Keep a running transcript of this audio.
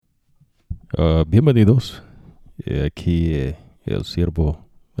Bienvenidos. Aquí el siervo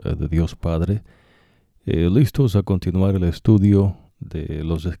de Dios Padre, listos a continuar el estudio de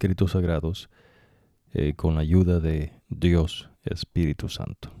los escritos sagrados con la ayuda de Dios, Espíritu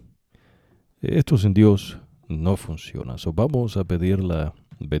Santo. Esto sin Dios no funciona. Vamos a pedir la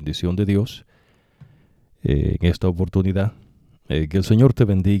bendición de Dios en esta oportunidad. Que el Señor te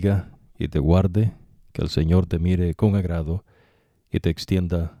bendiga y te guarde, que el Señor te mire con agrado y te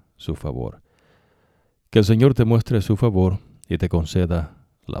extienda su favor. Que el Señor te muestre su favor y te conceda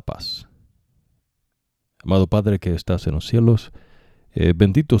la paz. Amado Padre que estás en los cielos,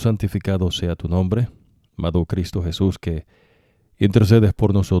 bendito santificado sea tu nombre. Amado Cristo Jesús que intercedes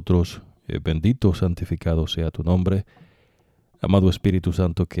por nosotros, bendito santificado sea tu nombre. Amado Espíritu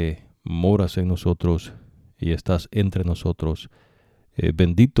Santo que moras en nosotros y estás entre nosotros,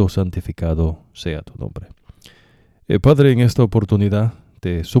 bendito santificado sea tu nombre. Padre, en esta oportunidad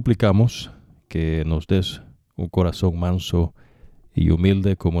te suplicamos que nos des un corazón manso y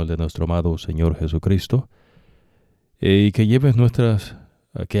humilde como el de nuestro amado Señor Jesucristo, y que lleves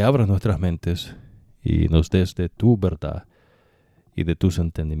que abras nuestras mentes y nos des de tu verdad y de tus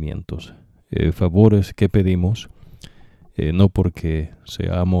entendimientos. Favores que pedimos, no porque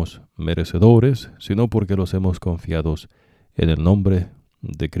seamos merecedores, sino porque los hemos confiados en el nombre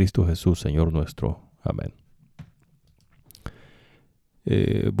de Cristo Jesús, Señor nuestro. Amén.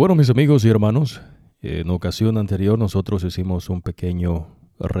 Bueno, mis amigos y hermanos, en ocasión anterior nosotros hicimos un pequeño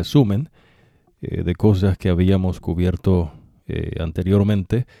resumen de cosas que habíamos cubierto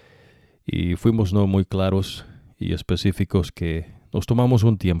anteriormente y fuimos no muy claros y específicos, que nos tomamos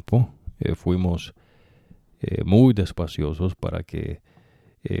un tiempo, fuimos muy despaciosos para que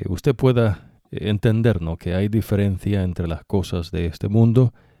usted pueda entender, ¿no?, que hay diferencia entre las cosas de este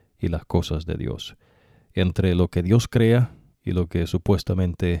mundo y las cosas de Dios, entre lo que Dios crea y lo que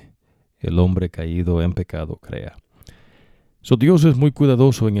supuestamente el hombre caído en pecado crea. Dios es muy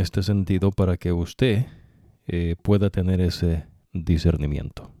cuidadoso en este sentido para que usted pueda tener ese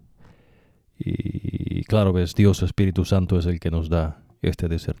discernimiento. Y claro, ves, Dios Espíritu Santo es el que nos da este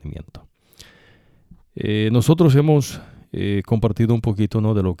discernimiento. Nosotros hemos compartido un poquito,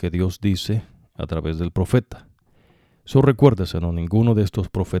 ¿no?, de lo que Dios dice a través del profeta. Recuérdese, ¿no?, ninguno de estos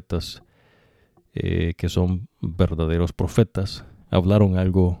profetas que son verdaderos profetas hablaron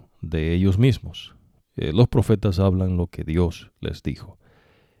algo de ellos mismos. Los profetas hablan lo que Dios les dijo.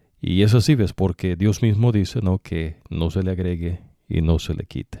 Y es así, ves, porque Dios mismo dice, ¿no?, que no se le agregue y no se le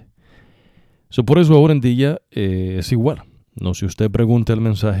quite. Por eso ahora en día es igual. No, si usted pregunta el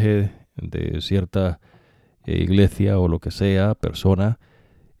mensaje de cierta iglesia o lo que sea, persona,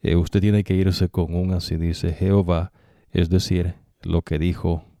 usted tiene que irse con un así dice Jehová, es decir, lo que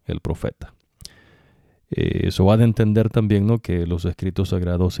dijo el profeta. Eso ha de entender también, ¿no?, que los escritos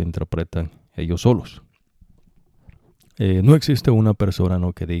sagrados se interpretan ellos solos. No existe una persona,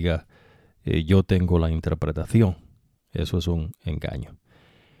 ¿no?, que diga yo tengo la interpretación. Eso es un engaño.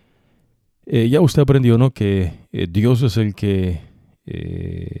 Ya usted aprendió, ¿no?, que Dios es el que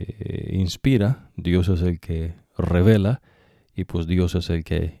inspira, Dios es el que revela y pues Dios es el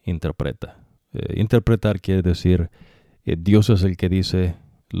que interpreta. Interpretar quiere decir Dios es el que dice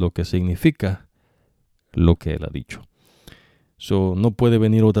lo que significa lo que Él ha dicho. No puede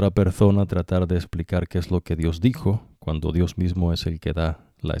venir otra persona a tratar de explicar qué es lo que Dios dijo cuando Dios mismo es el que da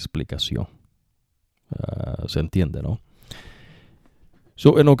la explicación. ¿Se entiende, no?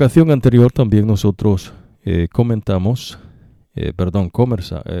 En ocasión anterior también nosotros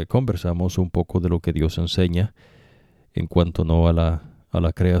conversamos un poco de lo que Dios enseña en cuanto, ¿no?, a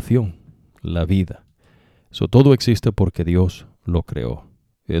la creación, la vida. Todo existe porque Dios lo creó.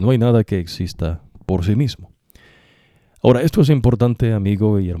 No hay nada que exista por sí mismo. Ahora, esto es importante,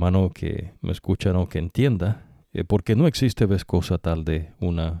 amigo y hermano que me escuchan o que entienda, porque no existe, ves, cosa tal de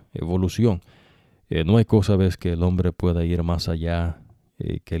una evolución. No hay cosa, ves, que el hombre pueda ir más allá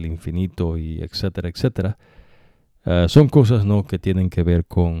que el infinito y etcétera, etcétera. Son cosas, ¿no?, que tienen que ver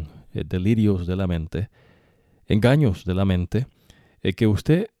con delirios de la mente, engaños de la mente, que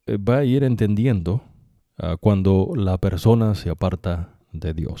usted va a ir entendiendo cuando la persona se aparta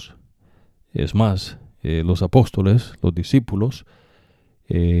de Dios. Es más, los apóstoles, los discípulos,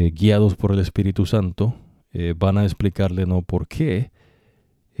 guiados por el Espíritu Santo, van a explicarle, ¿no?, por qué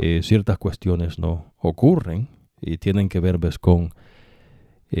ciertas cuestiones no ocurren y tienen que ver, ves, con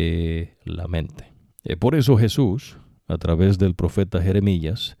la mente. Por eso Jesús, a través del profeta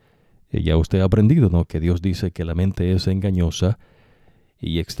Jeremías, ya usted ha aprendido, ¿no?, que Dios dice que la mente es engañosa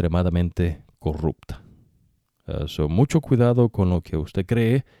y extremadamente corrupta. Mucho cuidado con lo que usted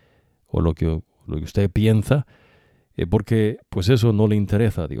cree o lo que usted piensa, porque pues eso no le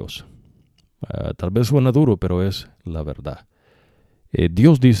interesa a Dios. Tal vez suena duro, pero es la verdad.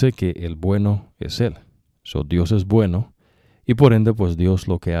 Dios dice que el bueno es Él. Dios es bueno y por ende pues Dios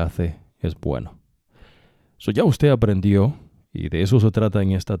lo que hace es bueno. Ya usted aprendió y de eso se trata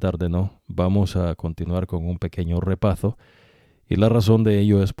en esta tarde, ¿no? Vamos a continuar con un pequeño repaso y la razón de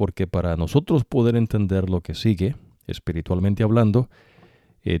ello es porque para nosotros poder entender lo que sigue, espiritualmente hablando,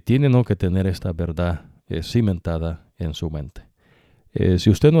 tiene ¿no? que tener esta verdad cimentada en su mente. Si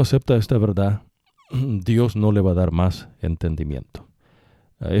usted no acepta esta verdad, Dios no le va a dar más entendimiento.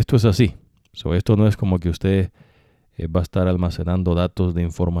 Esto es así. Esto no es como que usted va a estar almacenando datos de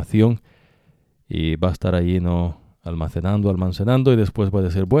información y va a estar ahí ¿no? almacenando y después va a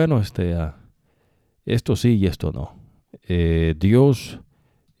decir, bueno, esto sí y esto no. Dios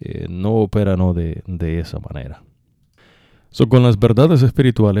no opera ¿no? de esa manera. Con las verdades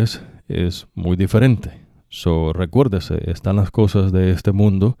espirituales es muy diferente. Recuérdese, están las cosas de este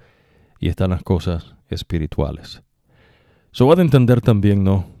mundo y están las cosas espirituales. Ha de entender también,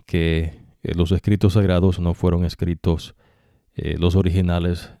 ¿no? que los escritos sagrados no fueron escritos los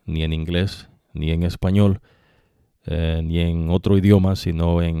originales ni en inglés, ni en español, ni en otro idioma,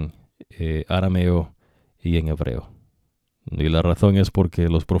 sino en arameo y en hebreo. Y la razón es porque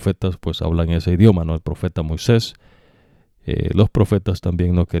los profetas pues hablan ese idioma, ¿no? El profeta Moisés, los profetas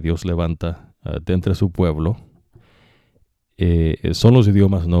también, ¿no? que Dios levanta de entre su pueblo, son los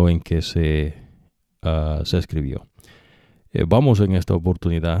idiomas, ¿no? en que se escribió. Vamos en esta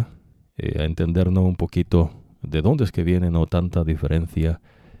oportunidad a entendernos un poquito de dónde es que viene ¿no? tanta diferencia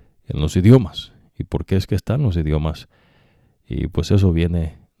en los idiomas y por qué es que están los idiomas. Y pues eso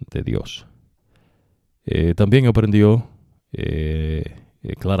viene de Dios. También aprendió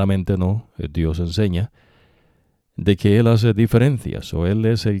claramente, ¿no? Dios enseña de que Él hace diferencias, Él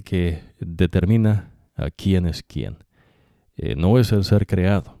es el que determina a quién es quién. No es el ser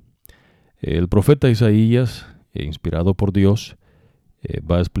creado. El profeta Isaías, inspirado por Dios,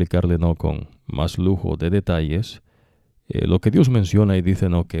 va a explicarle ¿no? con más lujo de detalles lo que Dios menciona y dice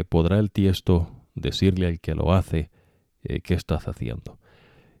 ¿no? que podrá el tiesto decirle al que lo hace qué estás haciendo.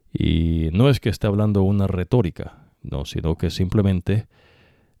 Y no es que esté hablando una retórica, no, sino que simplemente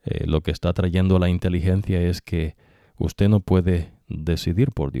lo que está trayendo la inteligencia es que usted no puede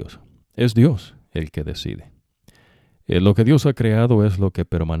decidir por Dios. Es Dios el que decide. Lo que Dios ha creado es lo que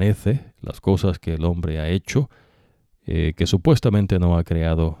permanece, las cosas que el hombre ha hecho, que supuestamente no ha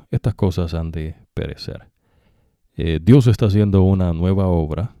creado, estas cosas han de perecer. Dios está haciendo una nueva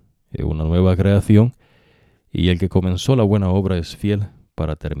obra, una nueva creación, y el que comenzó la buena obra es fiel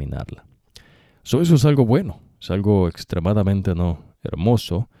para terminarla. Eso es algo bueno, es algo extremadamente ¿no?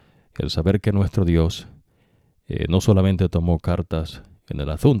 hermoso, el saber que nuestro Dios no solamente tomó cartas en el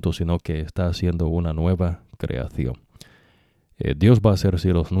asunto, sino que está haciendo una nueva creación. Dios va a hacer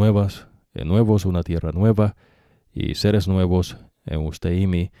cielos nuevos, una tierra nueva y seres nuevos en usted y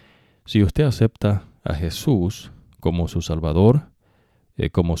mí, si usted acepta a Jesús como su Salvador,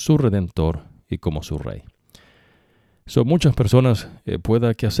 como su Redentor y como su Rey. Muchas personas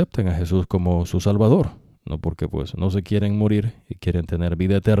pueda que acepten a Jesús como su Salvador, no porque pues no se quieren morir y quieren tener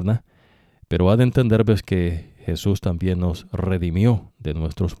vida eterna, pero ha de entender ves que Jesús también nos redimió de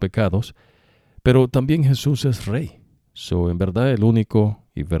nuestros pecados, pero también Jesús es Rey, en verdad el único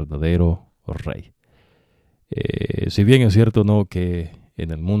y verdadero Rey. Si bien es cierto ¿no? que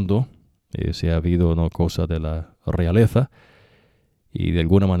en el mundo se ha habido ¿no? cosa de la realeza y de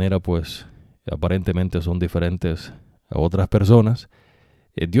alguna manera pues aparentemente son diferentes a otras personas,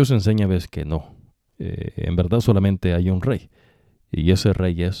 Dios enseña ves que no. En verdad solamente hay un Rey y ese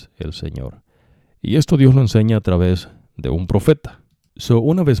Rey es el Señor. Y esto Dios lo enseña a través de un profeta.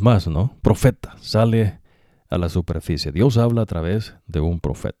 Una vez más, ¿no? Profeta sale a la superficie. Dios habla a través de un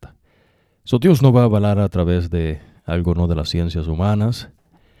profeta. Dios no va a hablar a través de algo no de las ciencias humanas.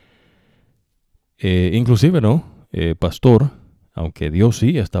 Inclusive, ¿no? Pastor, aunque Dios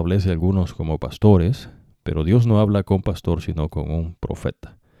sí establece algunos como pastores, pero Dios no habla con pastor, sino con un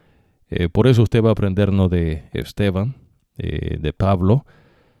profeta. Por eso usted va a aprender ¿no? de Esteban, de Pablo,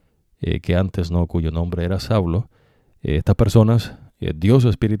 que antes no, cuyo nombre era Saulo. Estas personas, Dios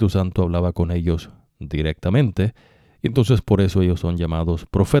Espíritu Santo hablaba con ellos directamente, y entonces por eso ellos son llamados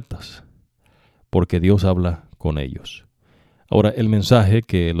profetas, porque Dios habla con ellos. Ahora, el mensaje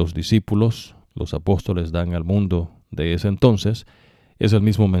que los discípulos, los apóstoles dan al mundo de ese entonces, es el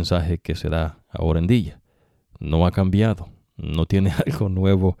mismo mensaje que se da ahora en día. No ha cambiado, no tiene algo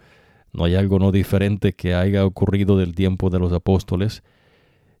nuevo, no hay algo no diferente que haya ocurrido del tiempo de los apóstoles,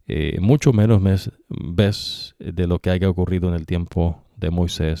 mucho menos ves de lo que haya ocurrido en el tiempo de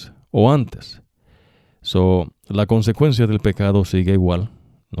Moisés o antes. La consecuencia del pecado sigue igual,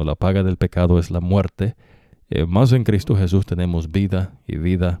 No, la paga del pecado es la muerte. Más en Cristo Jesús tenemos vida y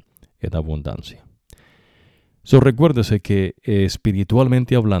vida en abundancia. Recuérdese que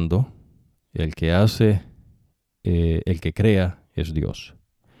espiritualmente hablando, el que crea es Dios.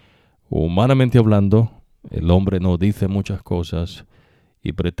 Humanamente hablando, el hombre no dice muchas cosas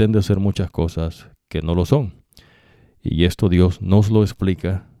y pretende hacer muchas cosas que no lo son. Y esto Dios nos lo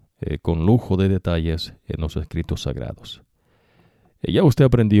explica con lujo de detalles en los escritos sagrados. Ya usted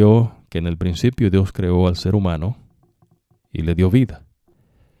aprendió que en el principio Dios creó al ser humano y le dio vida.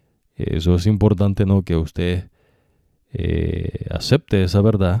 Eso es importante, ¿no? Que usted acepte esa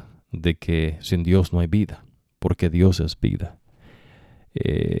verdad de que sin Dios no hay vida, porque Dios es vida.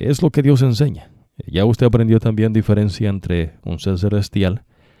 Es lo que Dios enseña. Ya usted aprendió también diferencia entre un ser celestial,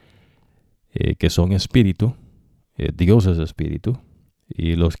 que son espíritu, Dios es espíritu,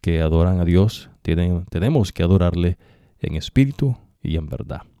 y los que adoran a Dios tenemos que adorarle en espíritu y en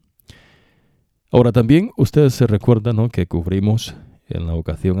verdad. Ahora también ustedes se recuerdan, ¿no?, que cubrimos en la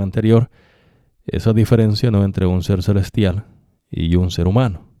ocasión anterior esa diferencia, ¿no?, entre un ser celestial y un ser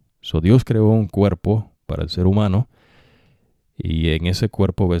humano. Dios creó un cuerpo para el ser humano y en ese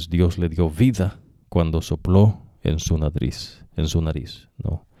cuerpo, ¿ves?, Dios le dio vida cuando sopló en su nariz,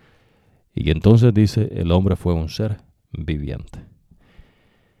 ¿no? Y entonces dice, el hombre fue un ser viviente.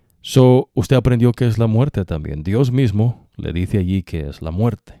 Usted aprendió que es la muerte también. Dios mismo le dice allí que es la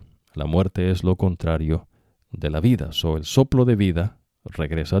muerte. La muerte es lo contrario de la vida. El soplo de vida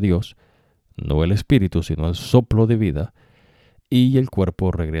regresa a Dios, no el espíritu, sino el soplo de vida, y el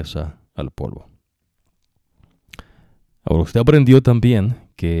cuerpo regresa al polvo. Ahora, usted aprendió también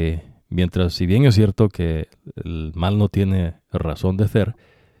que si bien es cierto que el mal no tiene razón de ser,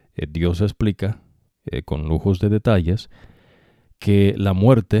 Dios explica con lujos de detalles que la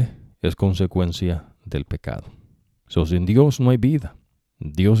muerte es consecuencia del pecado. Sin Dios no hay vida.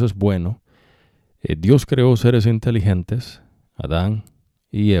 Dios es bueno. Dios creó seres inteligentes, Adán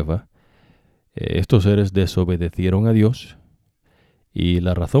y Eva. Estos seres desobedecieron a Dios y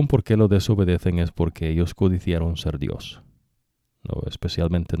la razón por qué lo desobedecen es porque ellos codiciaron ser Dios. No,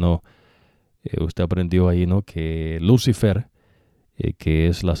 especialmente no. Usted aprendió ahí, ¿no?, que Lucifer, que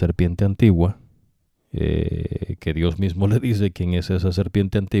es la serpiente antigua, que Dios mismo le dice quién es esa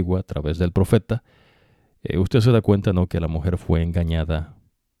serpiente antigua a través del profeta. Usted se da cuenta, ¿no?, que la mujer fue engañada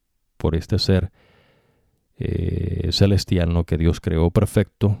por este ser celestial, ¿no?, que Dios creó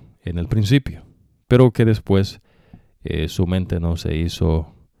perfecto en el principio, pero que después su mente no se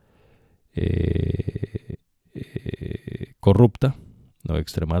hizo corrupta, no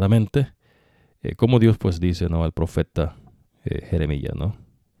extremadamente, como Dios pues dice, ¿no?, al profeta Jeremías, ¿no?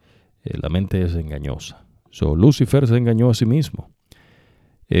 La mente es engañosa. Lucifer se engañó a sí mismo.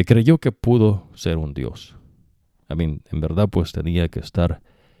 Creyó que pudo ser un Dios. En verdad pues tenía que estar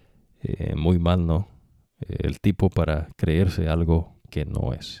muy mal, ¿no?, el tipo para creerse algo que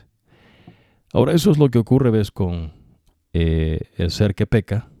no es. Ahora, eso es lo que ocurre, ¿ves?, con el ser que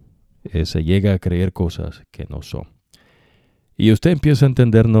peca. Se llega a creer cosas que no son. Y usted empieza a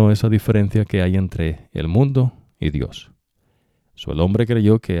entender, ¿no?, esa diferencia que hay entre el mundo y Dios. El hombre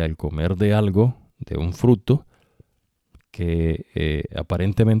creyó que al comer de algo, de un fruto, que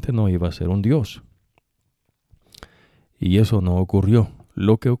aparentemente no iba a ser un Dios. Y eso no ocurrió.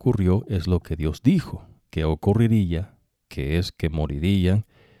 Lo que ocurrió es lo que Dios dijo que ocurriría, que es que morirían.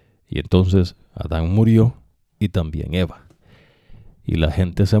 Y entonces Adán murió y también Eva. Y la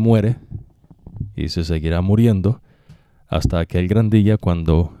gente se muere y se seguirá muriendo hasta aquel gran día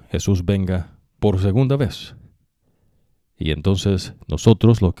cuando Jesús venga por segunda vez. Y entonces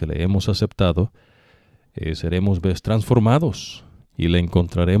nosotros, los que le hemos aceptado, seremos transformados y le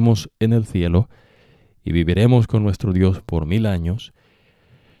encontraremos en el cielo y viviremos con nuestro Dios por 1000 años.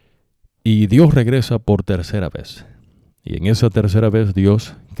 Y Dios regresa por tercera vez. Y en esa tercera vez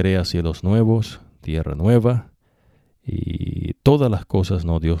Dios crea cielos nuevos, tierra nueva, y todas las cosas,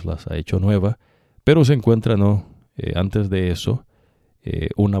 ¿no?, Dios las ha hecho nuevas, pero se encuentra, ¿no?, antes de eso,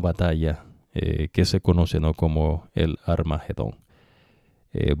 una batalla que se conoce, ¿no?, como el Armagedón.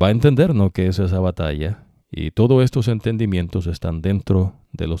 Va a entender, ¿no?, qué es esa batalla, y todos estos entendimientos están dentro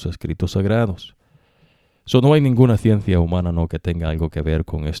de los escritos sagrados. No hay ninguna ciencia humana, ¿no?, que tenga algo que ver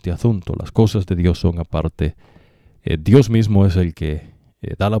con este asunto. Las cosas de Dios son aparte. Dios mismo es el que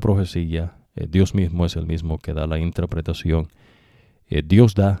da la profecía. Dios mismo es el mismo que da la interpretación.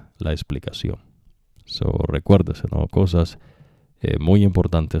 Dios da la explicación. Recuérdese, ¿no?, cosas muy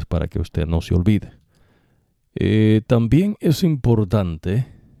importantes para que usted no se olvide. También es importante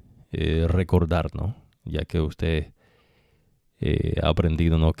recordar, ¿no?, ya que usted ha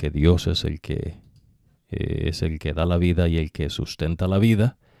aprendido, ¿no?, que Dios es el que da la vida y el que sustenta la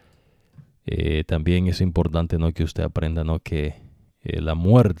vida. También es importante, ¿no?, que usted aprenda, ¿no?, que la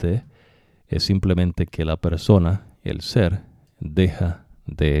muerte es simplemente que la persona, el ser, deja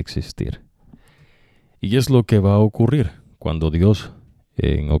de existir. Y es lo que va a ocurrir cuando Dios,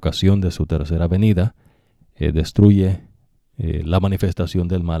 en ocasión de su tercera venida, destruye la manifestación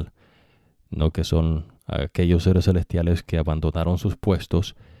del mal, ¿no?, que son aquellos seres celestiales que abandonaron sus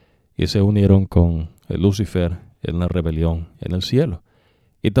puestos y se unieron con Lucifer en la rebelión en el cielo,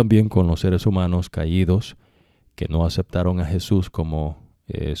 y también con los seres humanos caídos que no aceptaron a Jesús como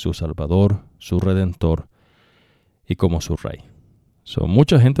su Salvador, su Redentor y como su Rey.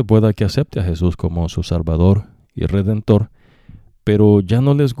 Mucha gente pueda que acepte a Jesús como su Salvador y Redentor, pero ya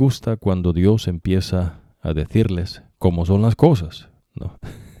no les gusta cuando Dios empieza a decirles cómo son las cosas, ¿no?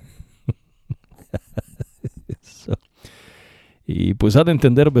 Y pues ha de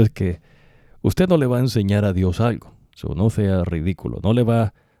entender, pues, que usted no le va a enseñar a Dios algo. No sea ridículo. No le va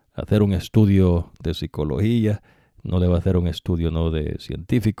a hacer un estudio de psicología, no le va a hacer un estudio, ¿no?, de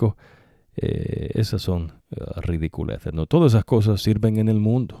científico. Esas son ridiculeces, ¿no? Todas esas cosas sirven en el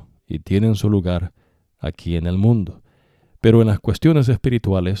mundo y tienen su lugar aquí en el mundo. Pero en las cuestiones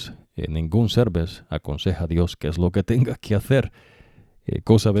espirituales, ningún ser aconseja a Dios qué es lo que tenga que hacer.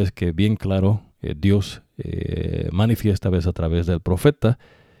 Cosa ves que bien claro Dios manifiesta a través del profeta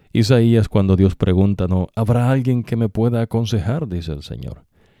Isaías, cuando Dios pregunta, ¿no?, ¿habrá alguien que me pueda aconsejar?, dice el Señor.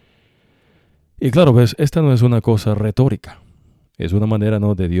 Y claro, ves, esta no es una cosa retórica. Es una manera,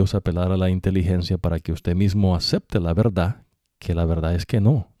 ¿no?, de Dios apelar a la inteligencia para que usted mismo acepte la verdad, que la verdad es que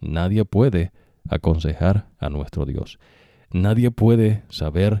no. Nadie puede aconsejar a nuestro Dios. Nadie puede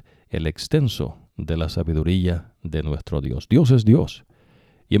saber el extenso de la sabiduría de nuestro Dios. Dios es Dios.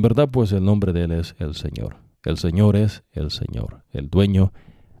 Y en verdad, pues, el nombre de Él es el Señor. El Señor es el Señor, el dueño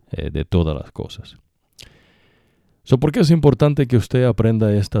de todas las cosas. ¿Por qué es importante que usted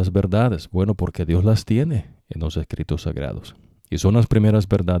aprenda estas verdades? Bueno, porque Dios las tiene en los escritos sagrados. Y son las primeras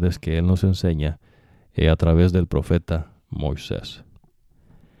verdades que Él nos enseña a través del profeta Moisés.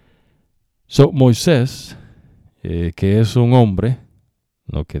 Moisés, que es un hombre,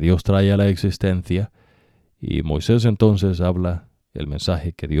 ¿no?, que Dios trae a la existencia, y Moisés entonces habla el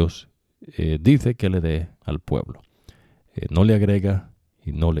mensaje que Dios dice que le dé al pueblo. No le agrega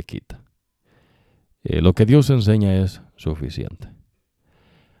y no le quita. Lo que Dios enseña es suficiente.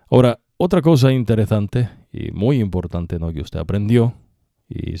 Ahora, otra cosa interesante y muy importante, ¿no?, que usted aprendió,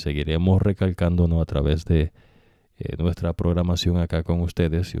 y seguiremos recalcando, ¿no?, a través de nuestra programación acá con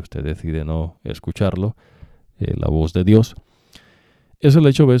ustedes, si usted decide no escucharlo, la voz de Dios, es el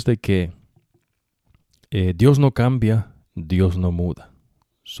hecho, ¿ves?, de que Dios no cambia, Dios no muda.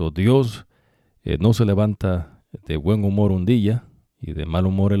 Dios no se levanta de buen humor un día y de mal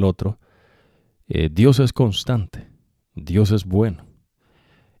humor el otro. Dios es constante, Dios es bueno.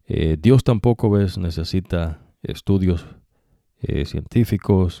 Dios tampoco, ¿ves?, necesita estudios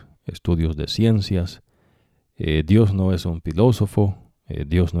científicos, estudios de ciencias. Dios no es un filósofo,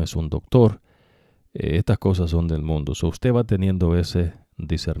 Dios no es un doctor. Estas cosas son del mundo. Usted va teniendo ese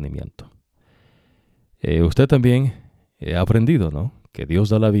discernimiento. Usted también ha aprendido, ¿no?, que Dios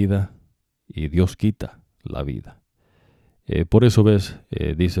da la vida y Dios quita la vida. Por eso, ves,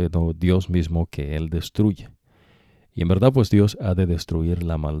 dice, ¿no?, Dios mismo que Él destruye. Y en verdad, pues, Dios ha de destruir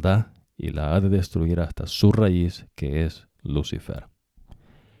la maldad y la ha de destruir hasta su raíz, que es Lucifer.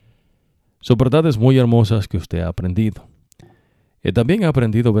 Son verdades muy hermosas que usted ha aprendido. También ha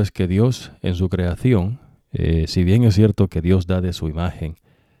aprendido, ves, que Dios en su creación, si bien es cierto que Dios da de su imagen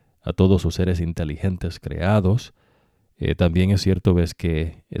a todos sus seres inteligentes creados, también es cierto, ves,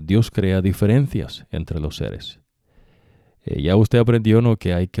 que Dios crea diferencias entre los seres. Ya usted aprendió, ¿no?,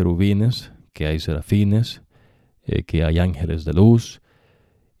 que hay querubines, que hay serafines, que hay ángeles de luz,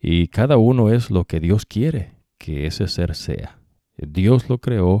 y cada uno es lo que Dios quiere que ese ser sea. Dios lo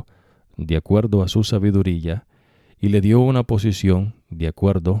creó de acuerdo a su sabiduría y le dio una posición de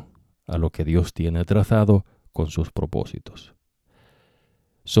acuerdo a lo que Dios tiene trazado con sus propósitos.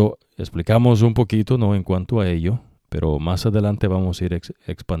 Explicamos un poquito, ¿no?, en cuanto a ello, pero más adelante vamos a ir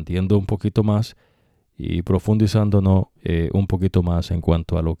expandiendo un poquito más y profundizando, ¿no?, un poquito más en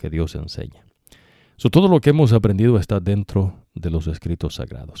cuanto a lo que Dios enseña. Todo lo que hemos aprendido está dentro de los escritos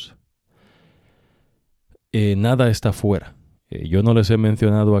sagrados. Nada está fuera. Yo no les he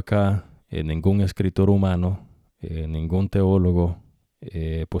mencionado acá ningún escritor humano, ningún teólogo,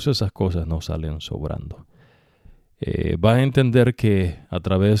 pues esas cosas no salen sobrando. Va a entender que a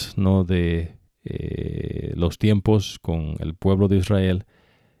través, ¿no?, de los tiempos con el pueblo de Israel,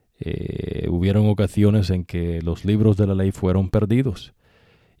 hubieron ocasiones en que los libros de la ley fueron perdidos.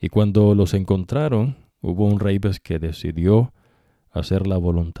 Y cuando los encontraron, hubo un rey que decidió hacer la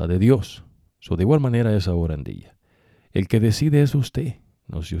voluntad de Dios. So, de igual manera es ahora en día. El que decide es usted,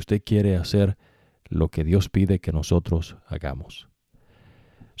 ¿no? Si usted quiere hacer lo que Dios pide que nosotros hagamos.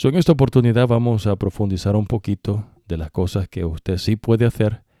 So, en esta oportunidad vamos a profundizar un poquito de las cosas que usted sí puede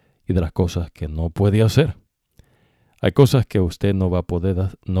hacer y de las cosas que no puede hacer. Hay cosas que usted no va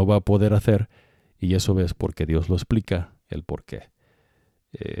a poder hacer, y eso es porque Dios lo explica el por qué.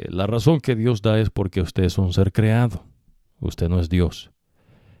 La razón que Dios da es porque usted es un ser creado. Usted no es Dios.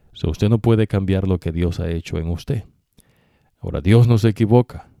 So, usted no puede cambiar lo que Dios ha hecho en usted. Ahora, Dios no se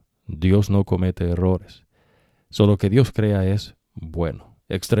equivoca. Dios no comete errores. Solo que Dios crea es bueno,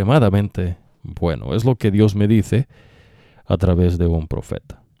 extremadamente bueno. Es lo que Dios me dice a través de un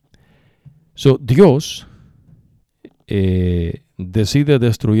profeta. So, Dios decide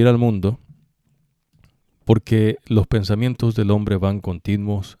destruir al mundo porque los pensamientos del hombre van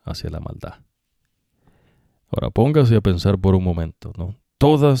continuos hacia la maldad. Ahora, póngase a pensar por un momento, ¿no?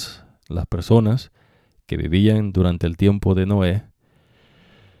 Todas las personas que vivían durante el tiempo de Noé,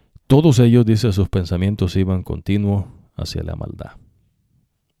 todos ellos, dice, sus pensamientos iban continuos hacia la maldad.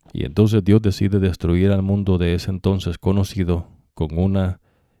 Y entonces Dios decide destruir al mundo de ese entonces conocido con una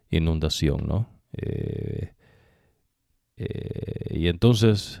inundación, ¿no? Y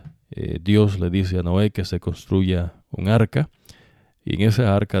entonces Dios le dice a Noé que se construya un arca, y en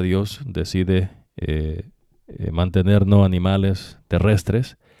esa arca Dios decide mantener animales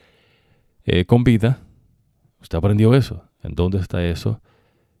terrestres con vida. ¿Usted aprendió eso? ¿En dónde está eso?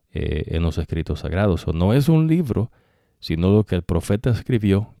 En los escritos sagrados. No es un libro, sino lo que el profeta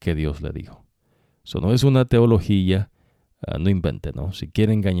escribió que Dios le dijo. No es una teología, no invente, ¿no? Si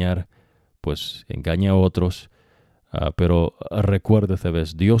quiere engañar, pues engaña a otros. Pero recuérdese,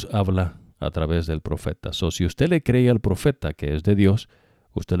 ¿ves? Dios habla a través del profeta. Si usted le cree al profeta que es de Dios,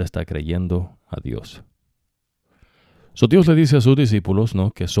 usted le está creyendo a Dios. Dios le dice a sus discípulos,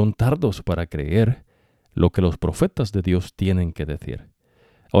 ¿no?, que son tardos para creer lo que los profetas de Dios tienen que decir.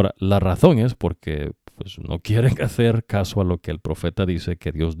 Ahora, la razón es porque pues, no quieren hacer caso a lo que el profeta dice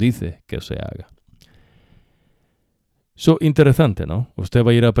que Dios dice que se haga. Interesante, ¿no? Usted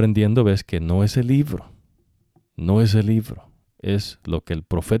va a ir aprendiendo, ¿ves? Que no es el libro. No es el libro, es lo que el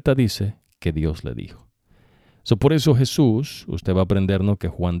profeta dice que Dios le dijo. Por eso Jesús, usted va a aprender, ¿no?, que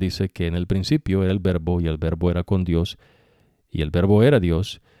Juan dice que en el principio era el verbo y el verbo era con Dios y el verbo era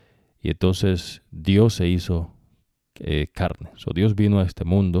Dios, y entonces Dios se hizo carne. Dios vino a este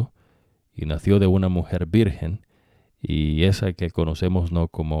mundo y nació de una mujer virgen, y esa que conocemos, ¿no?,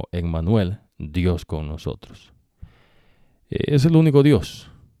 como Emmanuel, Dios con nosotros. Es el único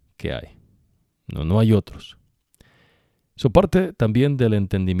Dios que hay. No hay otros. Parte también del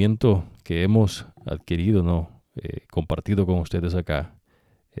entendimiento que hemos adquirido, ¿no?, compartido con ustedes acá,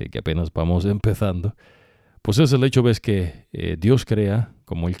 que apenas vamos empezando, pues es el hecho, ves, que Dios crea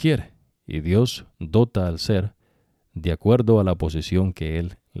como Él quiere, y Dios dota al ser de acuerdo a la posición que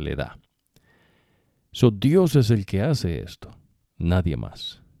Él le da. Dios es el que hace esto, nadie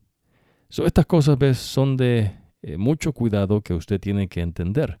más. Estas cosas, ves, son de mucho cuidado que usted tiene que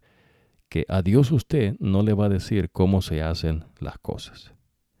entender, que a Dios usted no le va a decir cómo se hacen las cosas.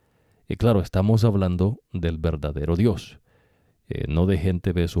 Y claro, estamos hablando del verdadero Dios, no de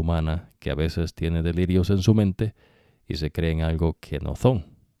gente, ves, humana que a veces tiene delirios en su mente y se creen algo que no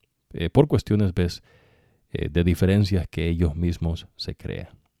son, por cuestiones, ves, de diferencias que ellos mismos se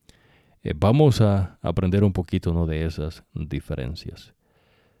crean. Vamos a aprender un poquito, ¿no?, de esas diferencias.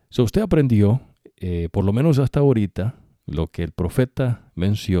 Usted aprendió, por lo menos hasta ahorita, lo que el profeta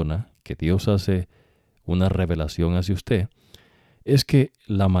menciona, que Dios hace una revelación hacia usted, es que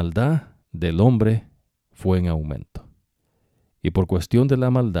la maldad del hombre fue en aumento. Y por cuestión de la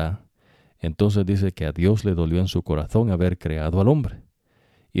maldad, entonces dice que a Dios le dolió en su corazón haber creado al hombre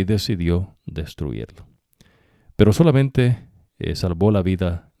y decidió destruirlo. Pero solamente salvó la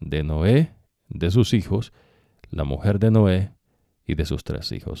vida de Noé, de sus hijos, la mujer de Noé y de sus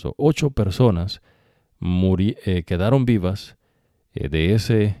 3 hijos. 8 personas quedaron vivas de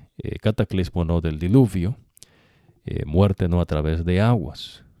ese cataclismo, ¿no?, del diluvio, muerte, ¿no?, a través de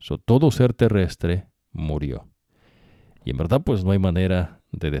aguas. Todo ser terrestre murió. Y en verdad, pues no hay manera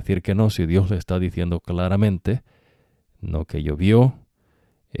de decir que no, si Dios le está diciendo claramente, no, que llovió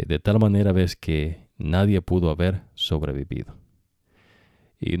de tal manera, ves, que nadie pudo haber sobrevivido.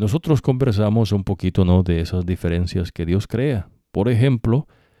 Y nosotros conversamos un poquito, ¿no?, de esas diferencias que Dios crea. Por ejemplo,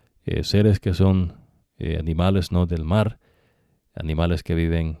 seres que son animales, ¿no?, del mar, animales que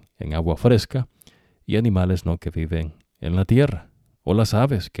viven en agua fresca y animales, ¿no?, que viven en la tierra, o las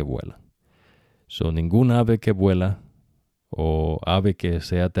aves que vuelan. Ningún ave que vuela o ave que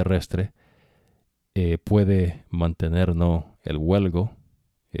sea terrestre puede mantener, ¿no?, el vuelo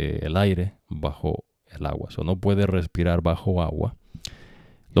el aire bajo el agua. No puede respirar bajo agua.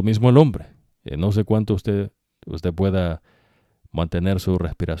 Lo mismo el hombre. No sé cuánto usted pueda mantener su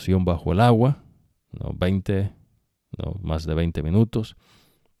respiración bajo el agua, ¿no? Más de 20 minutos.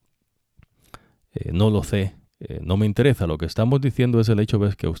 No lo sé, no me interesa. Lo que estamos diciendo es el hecho,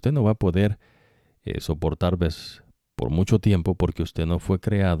 ¿ves?, que usted no va a poder soportar, ¿ves?, por mucho tiempo, porque usted no fue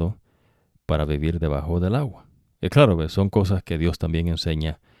creado para vivir debajo del agua. Claro, ¿ves?, son cosas que Dios también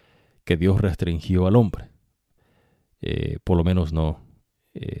enseña, que Dios restringió al hombre. Por lo menos no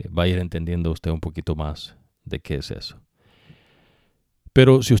va a ir entendiendo usted un poquito más de qué es eso.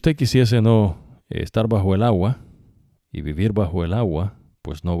 Pero si usted quisiese no estar bajo el agua y vivir bajo el agua,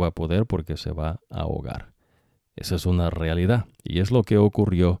 pues no va a poder, porque se va a ahogar. Esa es una realidad, y es lo que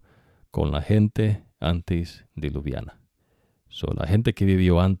ocurrió con la gente antediluviana. La gente que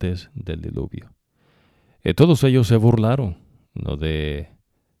vivió antes del diluvio. Todos ellos se burlaron, ¿no?, de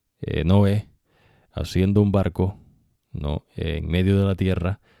Noé haciendo un barco, ¿no?, en medio de la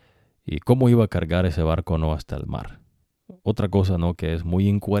tierra, y cómo iba a cargar ese barco, ¿no?, hasta el mar. Otra cosa, ¿no?, que es muy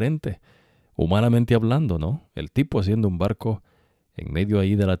incoherente, humanamente hablando, ¿no? El tipo haciendo un barco en medio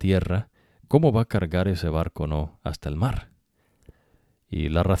ahí de la tierra, ¿cómo va a cargar ese barco, ¿no?, hasta el mar? Y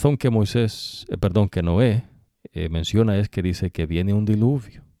la razón que que Noé menciona es que dice que viene un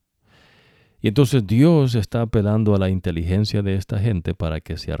diluvio. Y entonces Dios está apelando a la inteligencia de esta gente para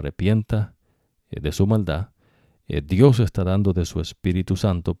que se arrepienta de su maldad. Dios está dando de su Espíritu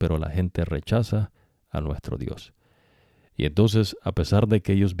Santo, pero la gente rechaza a nuestro Dios. Y entonces, a pesar de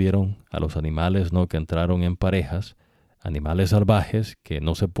que ellos vieron a los animales, ¿no?, que entraron en parejas, animales salvajes que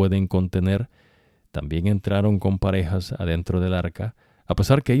no se pueden contener, también entraron con parejas adentro del arca, a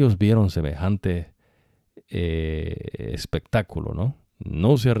pesar que ellos vieron semejante espectáculo, ¿no?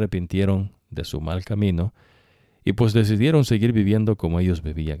 No se arrepintieron de su mal camino y pues decidieron seguir viviendo como ellos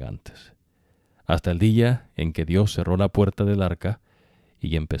vivían antes. Hasta el día en que Dios cerró la puerta del arca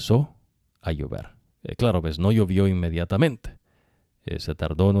y empezó a llover. Claro, pues no llovió inmediatamente. Se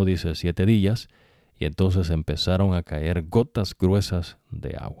tardó, no dice, 7 días, y entonces empezaron a caer gotas gruesas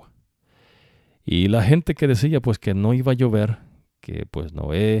de agua. Y la gente que decía pues que no iba a llover, que pues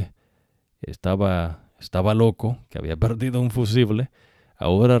Noé estaba loco, que había perdido un fusible,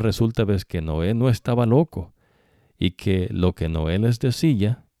 ahora resulta, ves, que Noé no estaba loco, y que lo que Noé les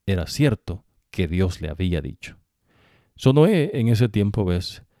decía era cierto, que Dios le había dicho. Noé en ese tiempo,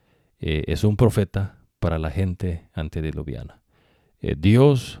 ves, es un profeta para la gente antediluviana.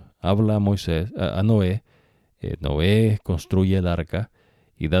 Dios habla a Noé, Noé construye el arca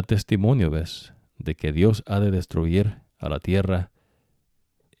y da testimonio, ves, de que Dios ha de destruir a la tierra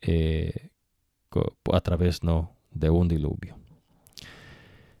a través, ¿no?, de un diluvio.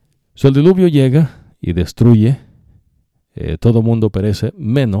 El diluvio llega y destruye, todo mundo perece,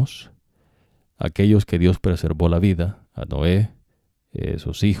 menos aquellos que Dios preservó la vida, a Noé,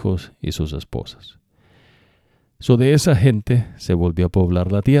 sus hijos y sus esposas. De esa gente se volvió a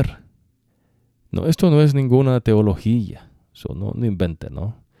poblar la tierra. No, esto no es ninguna teología, no invente,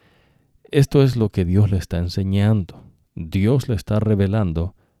 ¿no? Esto es lo que Dios le está enseñando. Dios le está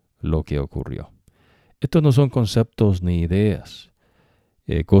revelando lo que ocurrió. Estos no son conceptos ni ideas,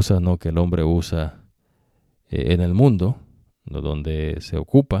 cosas, ¿no?, que el hombre usa en el mundo, ¿no?, donde se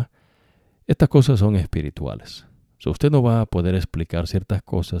ocupa. Estas cosas son espirituales. Usted no va a poder explicar ciertas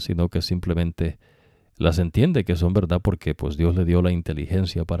cosas, sino que simplemente las entiende que son verdad, porque pues Dios le dio la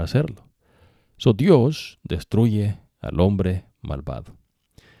inteligencia para hacerlo. Dios destruye al hombre malvado.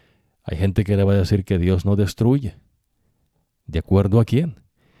 Hay gente que le va a decir que Dios no destruye. ¿De acuerdo a quién?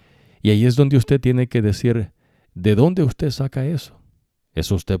 Y ahí es donde usted tiene que decir, ¿de dónde usted saca eso?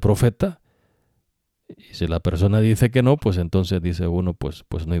 ¿Es usted profeta? Y si la persona dice que no, pues entonces dice uno, pues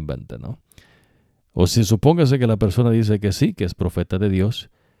no invente, ¿no? O si supóngase que la persona dice que sí, que es profeta de Dios,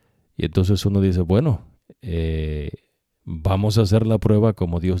 y entonces uno dice, bueno, vamos a hacer la prueba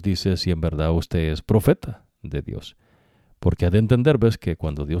como Dios dice si en verdad usted es profeta de Dios. Porque ha de entender, ves, que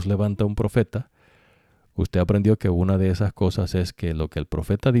cuando Dios levanta un profeta, usted aprendió que una de esas cosas es que lo que el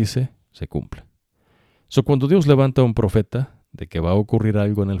profeta dice se cumple. Cuando Dios levanta un profeta de que va a ocurrir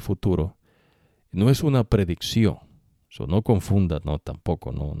algo en el futuro, no es una predicción. No confunda, no,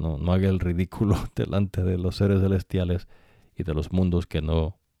 tampoco, no haga el ridículo delante de los seres celestiales y de los mundos que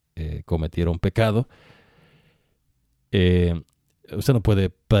no cometieron pecado. Usted no puede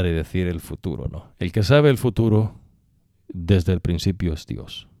predecir el futuro, ¿no? El que sabe el futuro desde el principio es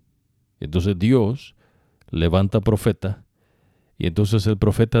Dios. Entonces Dios levanta profeta, y entonces el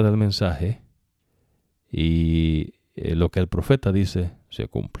profeta da el mensaje, y lo que el profeta dice se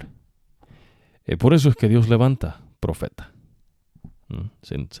cumple. Por eso es que Dios levanta profeta.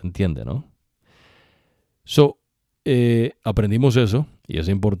 Se entiende, ¿no? So, aprendimos eso, y es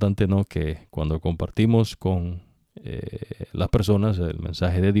importante, ¿no?, que cuando compartimos con las personas el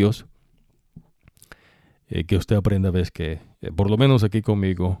mensaje de Dios, que usted aprenda, ves que, por lo menos aquí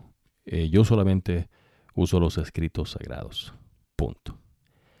conmigo, yo solamente uso los escritos sagrados. Punto.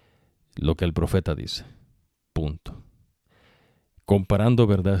 Lo que el profeta dice. Punto. Comparando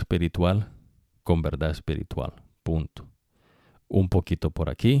verdad espiritual con verdad espiritual. Punto. Un poquito por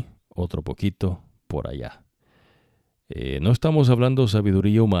aquí, otro poquito por allá. No estamos hablando de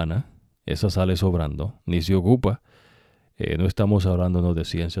sabiduría humana, esa sale sobrando, ni se ocupa. No estamos hablando, ¿no?, de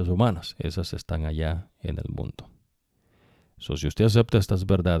ciencias humanas, esas están allá en el mundo. So, si usted acepta estas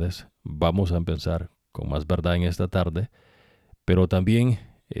verdades, vamos a empezar con más verdad en esta tarde, pero también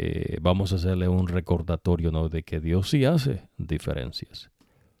vamos a hacerle un recordatorio, ¿no?, de que Dios sí hace diferencias.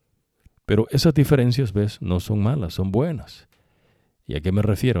 Pero esas diferencias, ¿ves?, no son malas, son buenas. ¿Y a qué me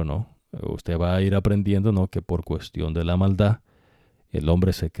refiero, no? Usted va a ir aprendiendo, ¿no?, que por cuestión de la maldad, el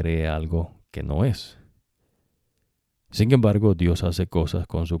hombre se cree algo que no es. Sin embargo, Dios hace cosas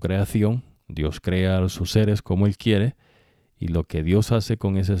con su creación, Dios crea a sus seres como Él quiere, y lo que Dios hace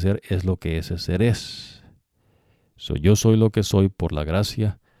con ese ser es lo que ese ser es. Yo soy lo que soy por la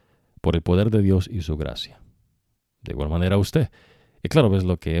gracia, por el poder de Dios y su gracia. De igual manera usted. Y claro, ves,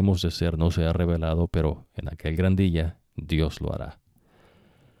 lo que hemos de ser no se ha revelado, pero en aquel gran día Dios lo hará.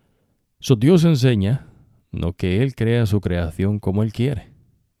 Dios enseña, no, que Él crea su creación como Él quiere.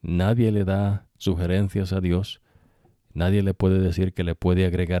 Nadie le da sugerencias a Dios. Nadie le puede decir que le puede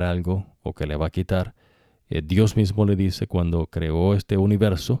agregar algo o que le va a quitar. Dios mismo le dice cuando creó este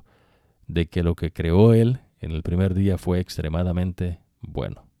universo de que lo que creó Él en el primer día fue extremadamente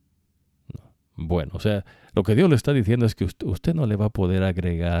bueno. Bueno, o sea, lo que Dios le está diciendo es que usted no le va a poder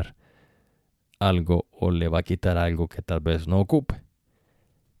agregar algo o le va a quitar algo que tal vez no ocupe.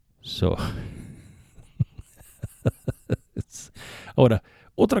 Ahora,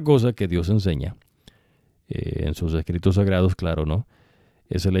 otra cosa que Dios enseña en sus escritos sagrados, claro, ¿no?,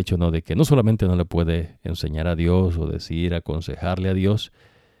 es el hecho, ¿no?, de que no solamente no le puede enseñar a Dios o decir, aconsejarle a Dios,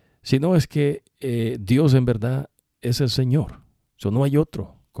 sino es que Dios en verdad es el Señor. No hay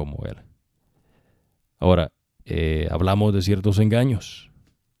otro como Él. Ahora, hablamos de ciertos engaños.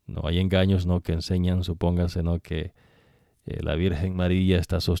 No hay engaños, ¿no?, que enseñan, supóngase, ¿no?, que la Virgen María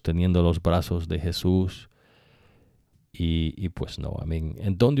está sosteniendo los brazos de Jesús. Y pues no, amén.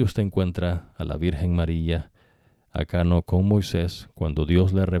 ¿En dónde usted encuentra a la Virgen María? Acá no, con Moisés, cuando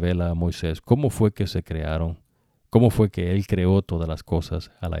Dios le revela a Moisés cómo fue que se crearon, cómo fue que Él creó todas las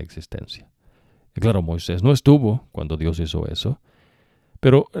cosas a la existencia. Y claro, Moisés no estuvo cuando Dios hizo eso,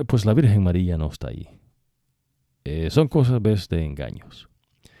 pero pues la Virgen María no está ahí. Son cosas, ves, de engaños.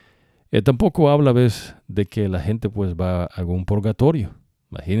 Tampoco habla, ves, de que la gente pues va a algún purgatorio.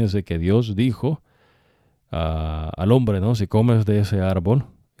 Imagínense que Dios dijo al hombre, ¿no?, si comes de ese árbol,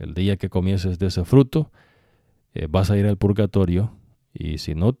 el día que comieses de ese fruto, vas a ir al purgatorio, y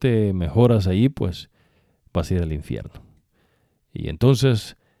si no te mejoras ahí, pues vas a ir al infierno. Y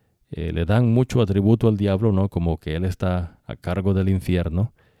entonces le dan mucho atributo al diablo, ¿no?, como que él está a cargo del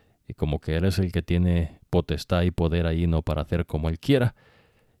infierno, y como que él es el que tiene potestad y poder ahí, ¿no?, para hacer como él quiera.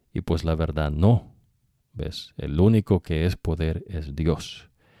 Y pues la verdad no. ¿Ves? El único que es poder es Dios.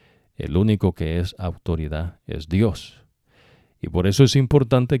 El único que es autoridad es Dios. Y por eso es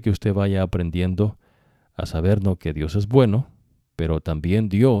importante que usted vaya aprendiendo a saber, ¿no?, que Dios es bueno, pero también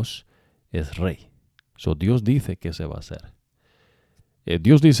Dios es rey. Dios dice qué se va a hacer.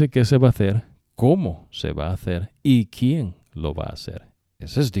 Dios dice qué se va a hacer, cómo se va a hacer y quién lo va a hacer.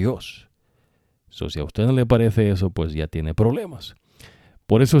 Ese es Dios. Si a usted no le parece eso, pues ya tiene problemas.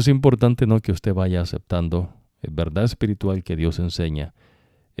 Por eso es importante, ¿no?, que usted vaya aceptando verdad espiritual que Dios enseña,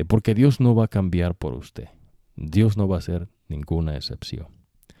 porque Dios no va a cambiar por usted. Dios no va a hacer ninguna excepción.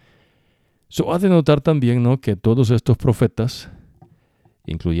 Ha de notar también, ¿no?, que todos estos profetas,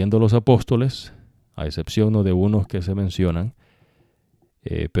 incluyendo los apóstoles, a excepción, ¿no?, de unos que se mencionan,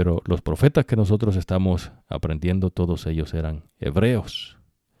 pero los profetas que nosotros estamos aprendiendo, todos ellos eran hebreos.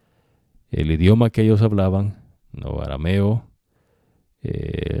 El idioma que ellos hablaban, no arameo,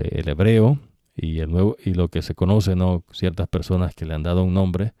 el hebreo y lo que se conoce, ¿no?, ciertas personas que le han dado un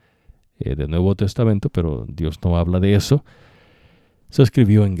nombre del Nuevo Testamento, pero Dios no habla de eso, se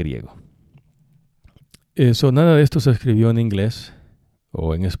escribió en griego. Nada de esto se escribió en inglés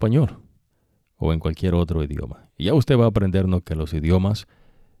o en español o en cualquier otro idioma. Y ya usted va a aprender, ¿no?, que los idiomas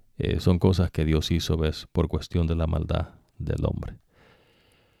son cosas que Dios hizo, ¿ves?, por cuestión de la maldad del hombre.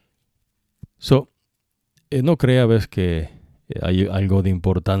 No crea, ves, que hay algo de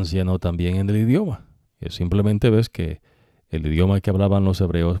importancia, ¿no?, también en el idioma. Simplemente ves que el idioma que hablaban los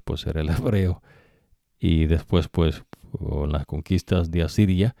hebreos pues era el hebreo. Y después pues con las conquistas de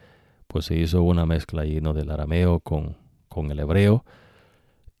Asiria pues se hizo una mezcla ahí, ¿no?, del arameo con el hebreo.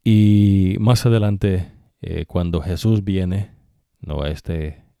 Y más adelante, cuando Jesús viene, ¿no?, a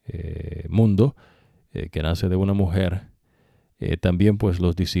este mundo, que nace de una mujer, también pues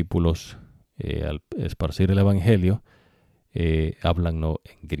los discípulos, al esparcir el evangelio, hablan, ¿no?,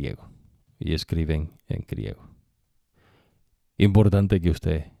 en griego y escriben en griego. Importante que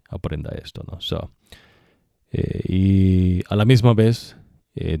usted aprenda esto, ¿no? Y a la misma vez,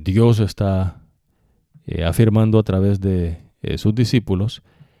 Dios está afirmando a través de sus discípulos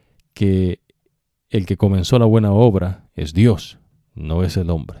que el que comenzó la buena obra es Dios, no es el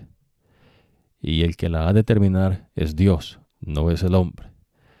hombre. Y el que la ha de terminar es Dios, no es el hombre.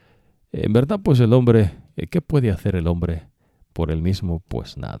 En verdad, pues el hombre, ¿qué puede hacer el hombre por él mismo?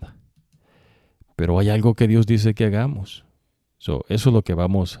 Pues nada. Pero hay algo que Dios dice que hagamos. Eso es lo que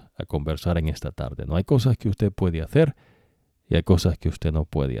vamos a conversar en esta tarde. No hay cosas que usted puede hacer y hay cosas que usted no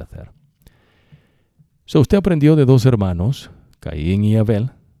puede hacer. Usted aprendió de dos hermanos, Caín y Abel.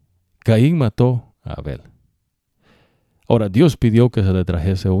 Caín mató a Abel. Ahora, Dios pidió que se le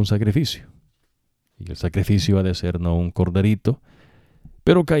trajese un sacrificio. Y el sacrificio ha de ser no un corderito,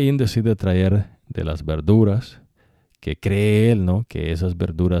 pero Caín decide traer de las verduras que cree él, ¿no?, que esas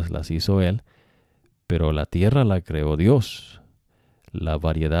verduras las hizo él, pero la tierra la creó Dios. La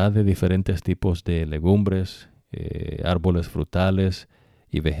variedad de diferentes tipos de legumbres, árboles frutales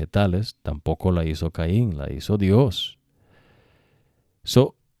y vegetales, tampoco la hizo Caín, la hizo Dios.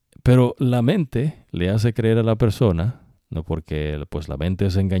 Pero la mente le hace creer a la persona, no, porque pues la mente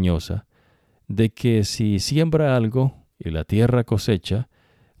es engañosa, de que si siembra algo y la tierra cosecha,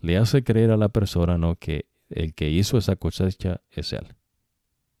 le hace creer a la persona, ¿no?, que el que hizo esa cosecha es él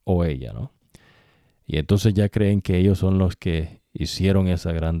o ella, ¿no? Y entonces ya creen que ellos son los que hicieron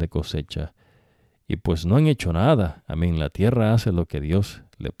esa grande cosecha. Y pues no han hecho nada. Amén. La tierra hace lo que Dios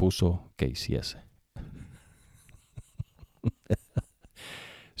le puso que hiciese.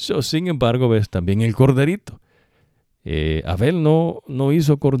 Sin embargo, ves también el corderito. Abel no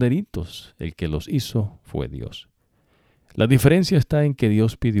hizo corderitos. El que los hizo fue Dios. La diferencia está en que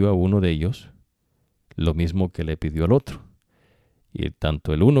Dios pidió a uno de ellos lo mismo que le pidió al otro. Y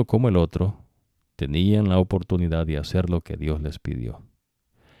tanto el uno como el otro tenían la oportunidad de hacer lo que Dios les pidió.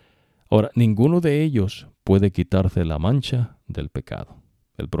 Ahora, ninguno de ellos puede quitarse la mancha del pecado.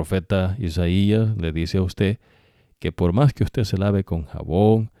 El profeta Isaías le dice a usted que por más que usted se lave con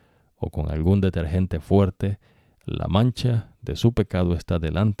jabón o con algún detergente fuerte, la mancha de su pecado está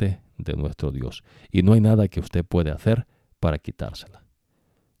delante de nuestro Dios. Y no hay nada que usted puede hacer para quitársela.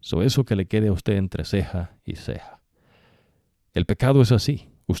 Eso que le quede a usted entre ceja y ceja. El pecado es así.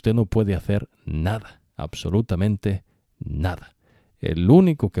 Usted no puede hacer nada, absolutamente nada. El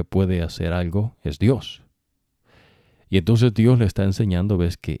único que puede hacer algo es Dios. Y entonces Dios le está enseñando,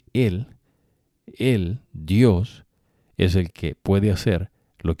 ves, que Él, Dios, es el que puede hacer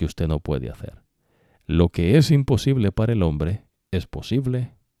lo que usted no puede hacer. Lo que es imposible para el hombre es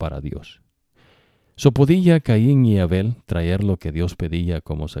posible para Dios. ¿Podía Caín y Abel traer lo que Dios pedía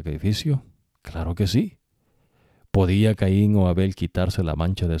como sacrificio? Claro que sí. ¿Podía Caín o Abel quitarse la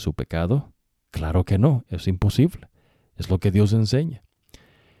mancha de su pecado? Claro que no, es imposible. Es lo que Dios enseña.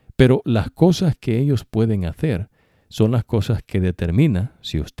 Pero las cosas que ellos pueden hacer son las cosas que determina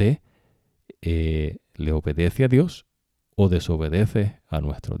si usted le obedece a Dios o desobedece a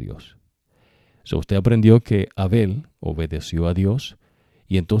nuestro Dios. Usted aprendió que Abel obedeció a Dios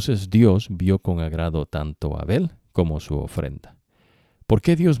y entonces Dios vio con agrado tanto a Abel como su ofrenda. ¿Por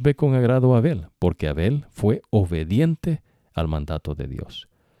qué Dios ve con agrado a Abel? Porque Abel fue obediente al mandato de Dios.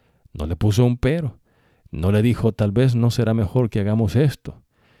 No le puso un pero. No le dijo, tal vez no será mejor que hagamos esto.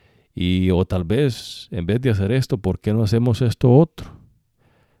 O tal vez, en vez de hacer esto, ¿por qué no hacemos esto otro?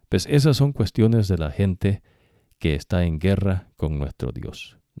 Pues esas son cuestiones de la gente que está en guerra con nuestro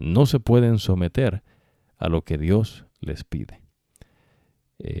Dios. No se pueden someter a lo que Dios les pide.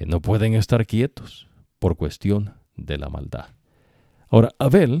 No pueden estar quietos por cuestión de la maldad. Ahora,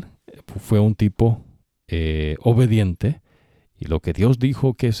 Abel fue un tipo obediente y lo que Dios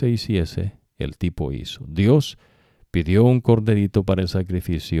dijo que se hiciese, el tipo hizo. Dios pidió un corderito para el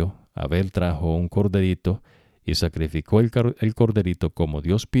sacrificio, Abel trajo un corderito y sacrificó el corderito como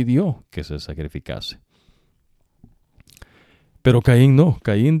Dios pidió que se sacrificase. Pero Caín no,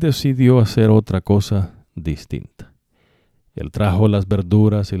 Caín decidió hacer otra cosa distinta. Él trajo las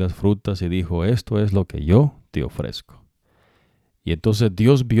verduras y las frutas y dijo, esto es lo que yo te ofrezco. Y entonces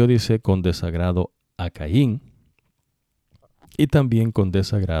Dios vio, dice, con desagrado a Caín y también con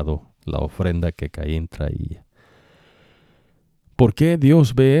desagrado la ofrenda que Caín traía. ¿Por qué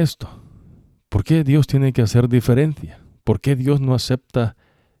Dios ve esto? ¿Por qué Dios tiene que hacer diferencia? ¿Por qué Dios no acepta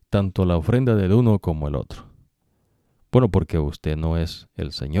tanto la ofrenda del uno como el otro? Bueno, porque usted no es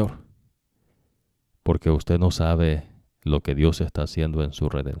el Señor. Porque usted no sabe lo que Dios está haciendo en su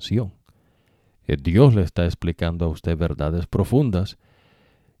redención. Dios le está explicando a usted verdades profundas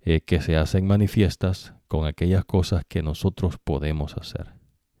que se hacen manifiestas con aquellas cosas que nosotros podemos hacer.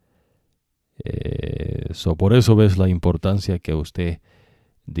 Por eso ves la importancia que usted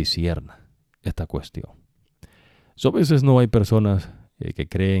discierna esta cuestión. A veces no hay personas que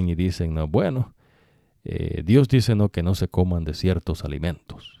creen y dicen, no, bueno, Dios dice no que no se coman de ciertos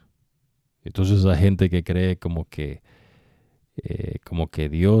alimentos. Entonces hay gente que cree como que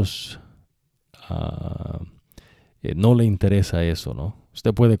Dios no le interesa eso, ¿no?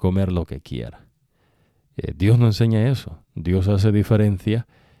 Usted puede comer lo que quiera. Dios no enseña eso. Dios hace diferencia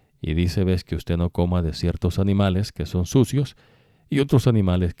y dice, ves, que usted no coma de ciertos animales que son sucios y otros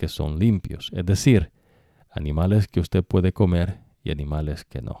animales que son limpios. Es decir, animales que usted puede comer y animales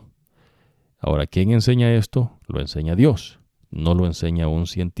que no. Ahora, ¿quién enseña esto? Lo enseña Dios. No lo enseña un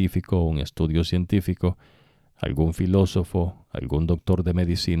científico, un estudio científico, algún filósofo, algún doctor de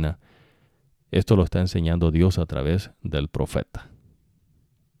medicina. Esto lo está enseñando Dios a través del profeta.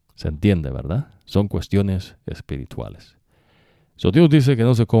 ¿Se entiende, verdad? Son cuestiones espirituales. Dios dice que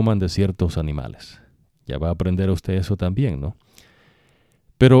no se coman de ciertos animales. Ya va a aprender usted eso también, ¿no?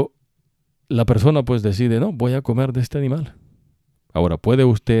 Pero la persona pues decide, no, voy a comer de este animal. Ahora, ¿puede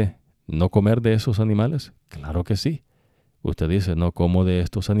usted no comer de esos animales? Claro que sí. Usted dice, no como de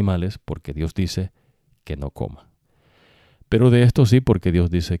estos animales porque Dios dice que no coma. Pero de esto sí, porque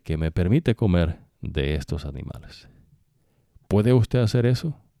Dios dice que me permite comer de estos animales. ¿Puede usted hacer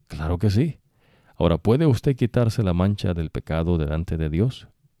eso? Claro que sí. Ahora, ¿puede usted quitarse la mancha del pecado delante de Dios?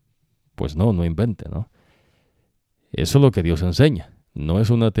 Pues no, no invente, ¿no? Eso es lo que Dios enseña. No es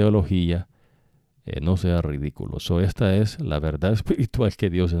una teología, no sea ridículo. Esta es la verdad espiritual que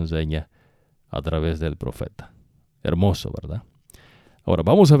Dios enseña a través del profeta. Hermoso, ¿verdad? Ahora,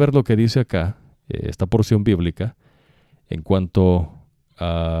 vamos a ver lo que dice acá, esta porción bíblica, en cuanto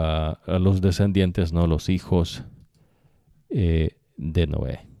a los descendientes, no los hijos de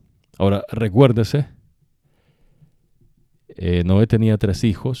Noé. Ahora, recuérdese, Noé tenía 3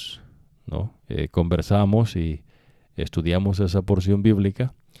 hijos, ¿no? Conversamos y estudiamos esa porción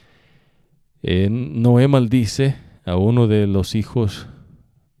bíblica. Noé maldice a uno de los hijos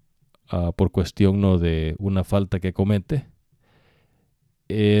por cuestión, ¿no?, de una falta que comete.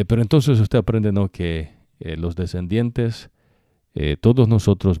 Pero entonces usted aprende, ¿no?, que los descendientes, todos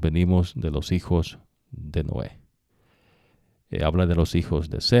nosotros venimos de los hijos de Noé. Habla de los hijos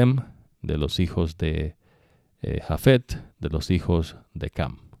de Sem, de los hijos de Jafet, de los hijos de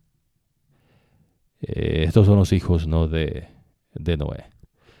Cam. Estos son los hijos, ¿no?, de Noé.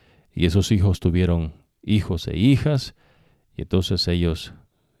 Y esos hijos tuvieron hijos e hijas, y entonces ellos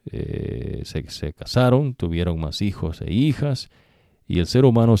se casaron, tuvieron más hijos e hijas, y el ser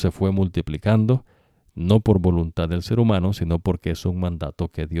humano se fue multiplicando, no por voluntad del ser humano, sino porque es un mandato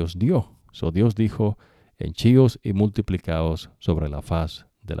que Dios dio. Dios dijo, henchíos y multiplicaos sobre la faz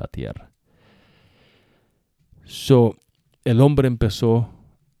de la tierra. El hombre empezó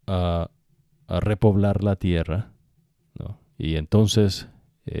a repoblar la tierra, ¿no? Y entonces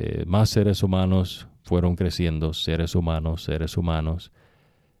más seres humanos fueron creciendo, seres humanos.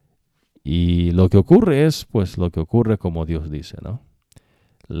 Y lo que ocurre es, pues, lo que ocurre como Dios dice, ¿no?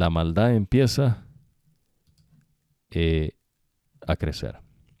 La maldad empieza a crecer.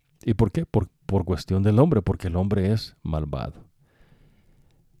 ¿Y por qué? Por cuestión del hombre, porque el hombre es malvado.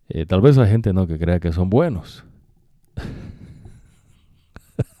 Tal vez hay gente, ¿no?, que crea que son buenos.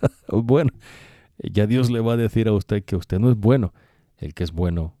 Bueno, ya Dios le va a decir a usted que usted no es bueno. El que es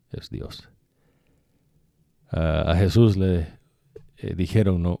bueno es Dios. A Jesús le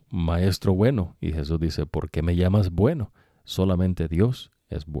dijeron, no, maestro bueno. Y Jesús dice, ¿por qué me llamas bueno? Solamente Dios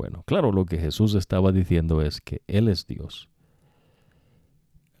es bueno. Claro, lo que Jesús estaba diciendo es que Él es Dios.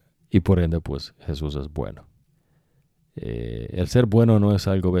 Y por ende, pues, Jesús es bueno. El ser bueno no es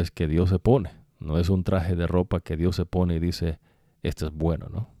algo, ves, que Dios se pone. No es un traje de ropa que Dios se pone y dice, este es bueno,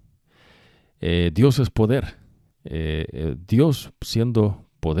 ¿no? Dios es poder. Dios siendo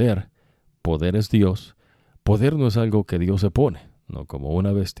poder, poder es Dios. Poder no es algo que Dios se pone, no como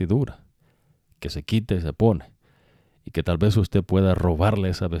una vestidura que se quita y se pone. Y que tal vez usted pueda robarle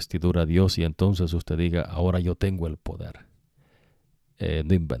esa vestidura a Dios y entonces usted diga, ahora yo tengo el poder.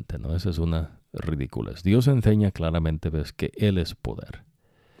 No invente, ¿no? Esa es una ridiculez. Dios enseña claramente, ves, que Él es poder.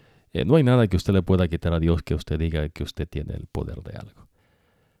 No hay nada que usted le pueda quitar a Dios que usted diga que usted tiene el poder de algo.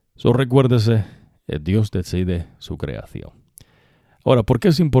 Recuérdese, Dios decide su creación. Ahora, ¿por qué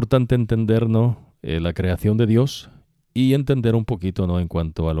es importante entender, ¿no? La creación de Dios y entender un poquito, ¿no? En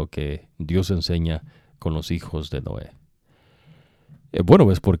cuanto a lo que Dios enseña con los hijos de Noé?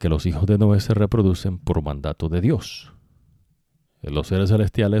 Bueno, es porque los hijos de Noé se reproducen por mandato de Dios. Los seres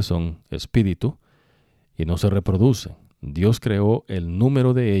celestiales son espíritu y no se reproducen. Dios creó el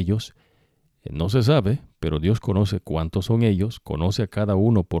número de ellos. No se sabe, pero Dios conoce cuántos son ellos, conoce a cada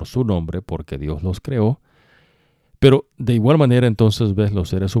uno por su nombre porque Dios los creó. Pero de igual manera entonces ves los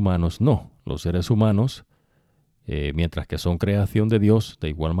seres humanos, no. Los seres humanos, mientras que son creación de Dios, de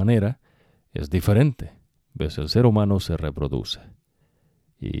igual manera, es diferente. Ves, el ser humano se reproduce.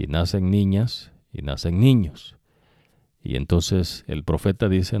 Y nacen niñas y nacen niños. Y entonces el profeta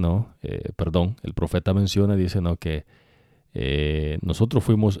dice, el profeta menciona, dice, que nosotros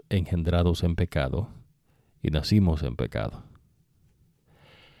fuimos engendrados en pecado y nacimos en pecado.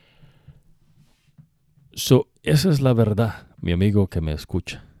 Esa es la verdad, mi amigo que me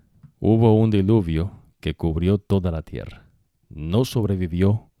escucha. Hubo un diluvio que cubrió toda la tierra. No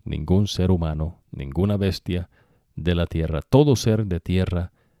sobrevivió ningún ser humano, ninguna bestia de la tierra. Todo ser de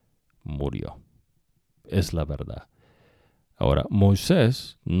tierra murió. Es la verdad. Ahora,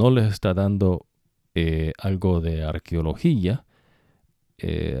 Moisés no les está dando algo de arqueología.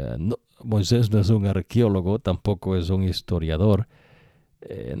 Moisés no es un arqueólogo, tampoco es un historiador.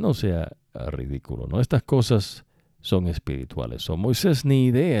 No sea ridículo, ¿no? Estas cosas son espirituales. Moisés ni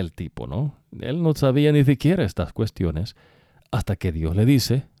idea el tipo, ¿no? Él no sabía ni siquiera estas cuestiones hasta que Dios le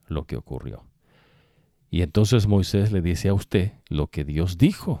dice lo que ocurrió. Y entonces Moisés le dice a usted lo que Dios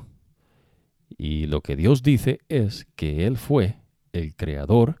dijo. Y lo que Dios dice es que Él fue el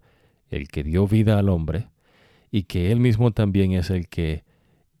creador, el que dio vida al hombre, y que Él mismo también es el que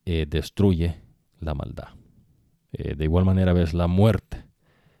destruye la maldad. De igual manera ves la muerte.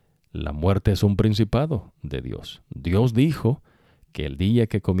 La muerte es un principado de Dios. Dios dijo que el día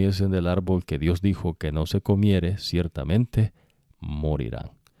que comiesen del árbol que Dios dijo que no se comiere, ciertamente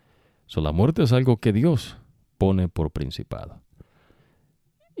morirán. La muerte es algo que Dios pone por principado.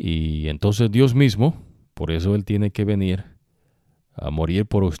 Y entonces Dios mismo, por eso Él tiene que venir a morir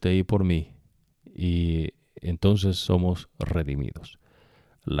por usted y por mí. Y entonces somos redimidos.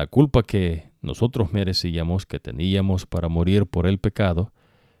 La culpa que nosotros merecíamos, que teníamos para morir por el pecado,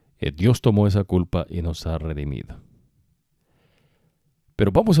 Dios tomó esa culpa y nos ha redimido.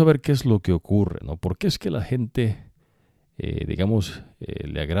 Pero vamos a ver qué es lo que ocurre, ¿no? ¿Por qué es que la gente,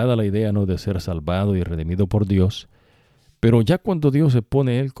 le agrada la idea, ¿no?, de ser salvado y redimido por Dios? Pero ya cuando Dios se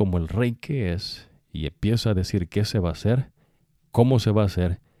pone Él como el rey que es y empieza a decir qué se va a hacer, cómo se va a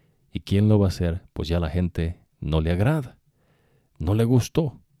hacer y quién lo va a hacer, pues ya la gente no le agrada, no le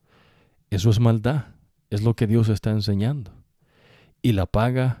gustó. Eso es maldad, es lo que Dios está enseñando. Y la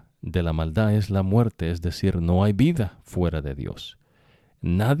paga de la maldad es la muerte, es decir, no hay vida fuera de Dios.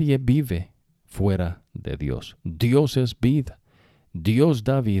 Nadie vive fuera de Dios. Dios es vida. Dios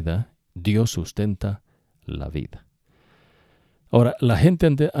da vida, Dios sustenta la vida. Ahora, la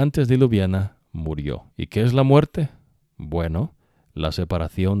gente antes diluviana murió. ¿Y qué es la muerte? Bueno, la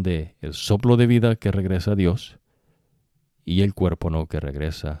separación del soplo de vida que regresa a Dios y el cuerpo no que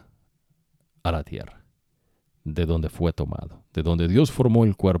regresa a la tierra, de donde fue tomado. De donde Dios formó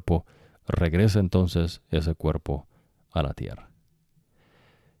el cuerpo, regresa entonces ese cuerpo a la tierra.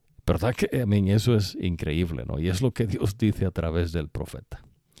 ¿Verdad que eso es increíble, ¿no? Y es lo que Dios dice a través del profeta.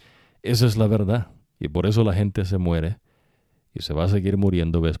 Esa es la verdad. Y por eso la gente se muere y se va a seguir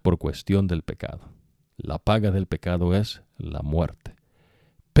muriendo, ¿ves? Por cuestión del pecado. La paga del pecado es la muerte.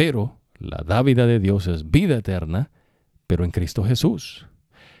 Pero la dávida de Dios es vida eterna, pero en Cristo Jesús.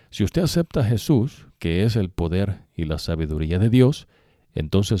 Si usted acepta a Jesús, que es el poder y la sabiduría de Dios,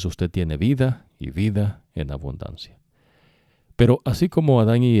 entonces usted tiene vida y vida en abundancia. Pero así como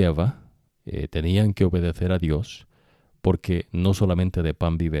Adán y Eva tenían que obedecer a Dios, porque no solamente de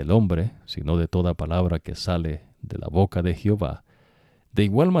pan vive el hombre, sino de toda palabra que sale de la boca de Jehová, de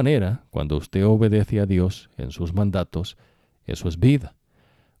igual manera, cuando usted obedece a Dios en sus mandatos, eso es vida.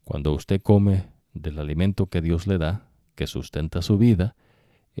 Cuando usted come del alimento que Dios le da, que sustenta su vida,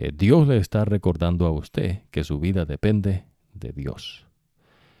 Dios le está recordando a usted que su vida depende de Dios.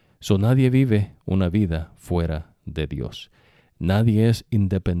 Nadie vive una vida fuera de Dios. Nadie es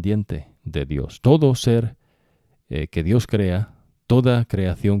independiente de Dios. Todo ser que Dios crea, toda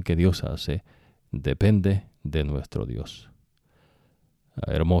creación que Dios hace, depende de nuestro Dios.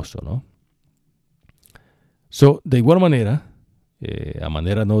 Hermoso, ¿no? De igual manera, a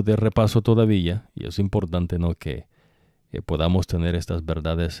manera no de repaso todavía, y es importante, ¿no?, que podamos tener estas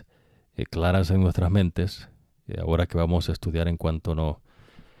verdades claras en nuestras mentes, ahora que vamos a estudiar en cuanto, ¿no?,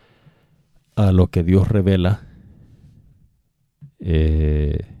 a lo que Dios revela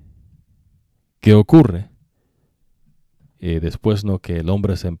 ¿Qué ocurre? Después, ¿no?, que el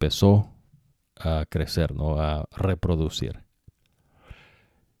hombre se empezó a crecer, ¿no?, a reproducir.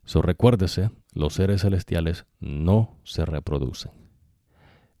 Recuérdese, los seres celestiales no se reproducen.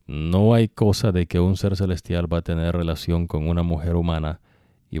 No hay cosa de que un ser celestial va a tener relación con una mujer humana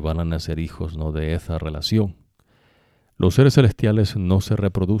y van a nacer hijos, ¿no?, de esa relación. Los seres celestiales no se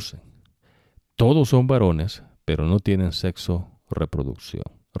reproducen. Todos son varones, pero no tienen sexo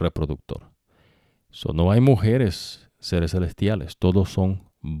reproductor. No hay mujeres, seres celestiales, todos son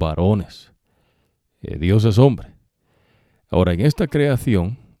varones. Dios es hombre. Ahora, en esta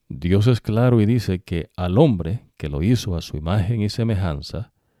creación, Dios es claro y dice que al hombre, que lo hizo a su imagen y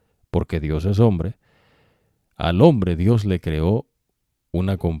semejanza, porque Dios es hombre, al hombre Dios le creó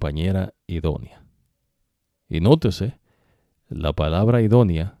una compañera idónea. Y nótese, la palabra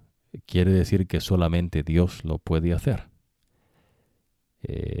idónea quiere decir que solamente Dios lo puede hacer.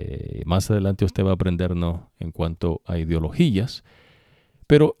 Más adelante usted va a aprender, ¿no?, en cuanto a ideologías,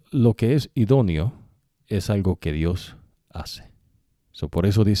 pero lo que es idóneo es algo que Dios hace. Por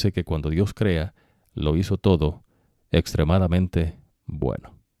eso dice que cuando Dios crea, lo hizo todo extremadamente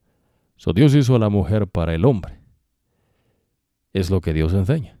bueno. Dios hizo a la mujer para el hombre. Es lo que Dios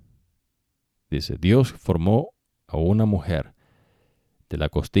enseña. Dice, Dios formó a una mujer de la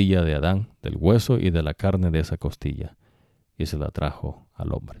costilla de Adán, del hueso y de la carne de esa costilla, y se la trajo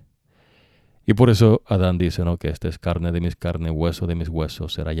al hombre. Y por eso Adán dice, ¿no?, que esta es carne de mis carnes, hueso de mis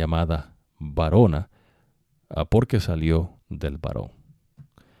huesos, será llamada varona, porque salió del varón.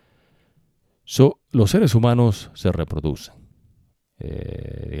 Los seres humanos se reproducen.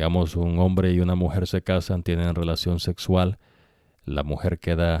 Digamos, un hombre y una mujer se casan, tienen relación sexual, la mujer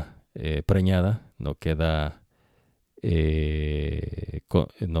queda preñada, no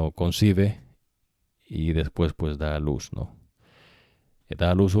concibe y después pues da a luz, ¿no?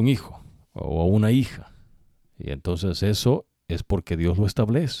 Da a luz un hijo o una hija. Y entonces eso es porque Dios lo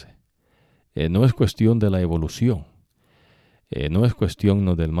establece. No es cuestión de la evolución. No es cuestión,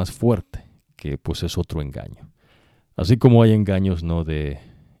 ¿no?, del más fuerte, que pues es otro engaño. Así como hay engaños, ¿no?, de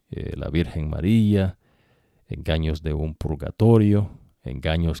la Virgen María, engaños de un purgatorio,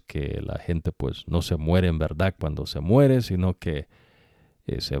 engaños que la gente pues no se muere en verdad cuando se muere, sino que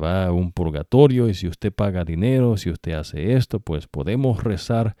se va a un purgatorio y si usted paga dinero, si usted hace esto, pues podemos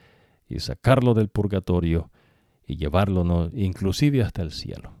rezar y sacarlo del purgatorio y llevarlo, ¿no?, inclusive hasta el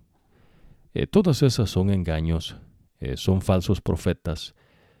cielo. Todas esas son engaños, son falsos profetas,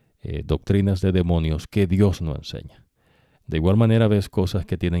 doctrinas de demonios que Dios no enseña. De igual manera ves cosas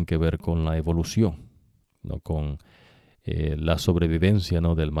que tienen que ver con la evolución, ¿no?, con la sobrevivencia,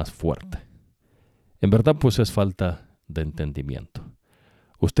 ¿no?, del más fuerte. En verdad pues es falta de entendimiento.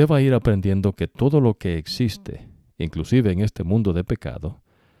 Usted va a ir aprendiendo que todo lo que existe, inclusive en este mundo de pecado,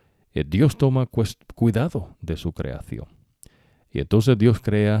 Dios toma cuidado de su creación. Y entonces Dios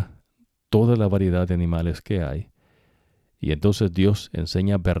crea toda la variedad de animales que hay. Y entonces Dios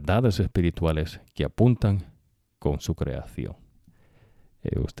enseña verdades espirituales que apuntan con su creación.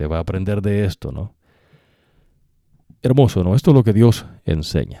 Usted va a aprender de esto, ¿no? Hermoso, ¿no? Esto es lo que Dios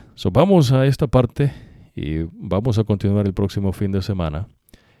enseña. Vamos a esta parte y vamos a continuar el próximo fin de semana.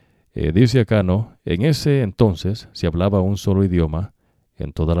 Dice acá, ¿no? En ese entonces se hablaba un solo idioma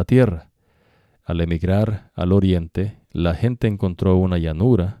en toda la tierra. Al emigrar al oriente, la gente encontró una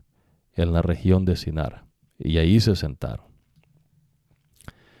llanura en la región de Sinar y ahí se sentaron.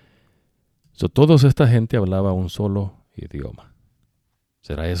 Toda esta gente hablaba un solo idioma.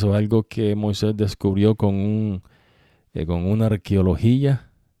 ¿Será eso algo que Moisés descubrió con una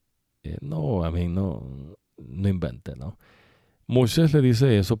arqueología? No invente, ¿no? Moisés le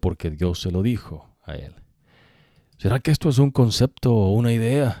dice eso porque Dios se lo dijo a él. ¿Será que esto es un concepto o una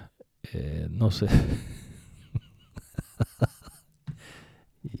idea? No sé.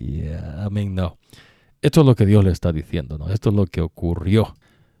 No. Esto es lo que Dios le está diciendo, ¿no? Esto es lo que ocurrió.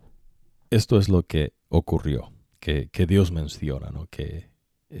 Esto es lo que ocurrió, que Dios menciona, ¿no? Que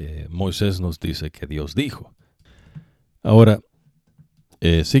Moisés nos dice que Dios dijo. Ahora,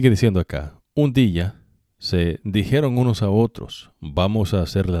 sigue diciendo acá, un día se dijeron unos a otros, vamos a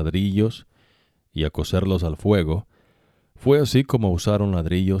hacer ladrillos y a coserlos al fuego. Fue así como usaron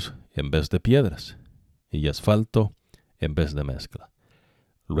ladrillos en vez de piedras y asfalto en vez de mezcla.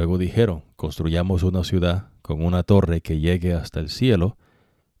 Luego dijeron, construyamos una ciudad con una torre que llegue hasta el cielo.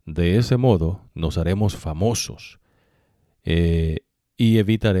 De ese modo nos haremos famosos y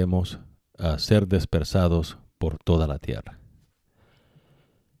evitaremos ser dispersados por toda la tierra.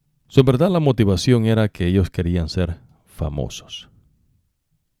 En verdad la motivación era que ellos querían ser famosos.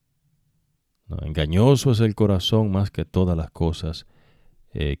 ¿no? Engañoso es el corazón más que todas las cosas.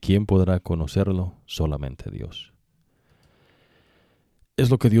 ¿Quién podrá conocerlo? Solamente Dios. Es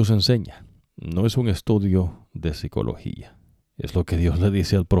lo que Dios enseña. No es un estudio de psicología. Es lo que Dios le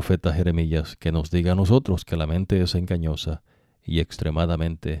dice al profeta Jeremías, que nos diga a nosotros que la mente es engañosa y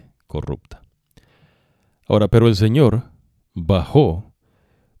extremadamente corrupta. Ahora, pero el Señor bajó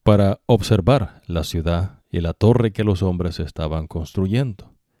para observar la ciudad y la torre que los hombres estaban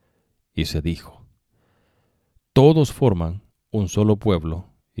construyendo. Y se dijo: todos forman un solo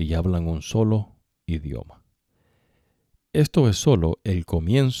pueblo y hablan un solo idioma. Esto es solo el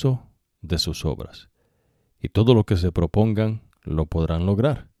comienzo de sus obras, y todo lo que se propongan lo podrán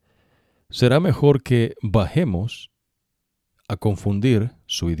lograr. Será mejor que bajemos a confundir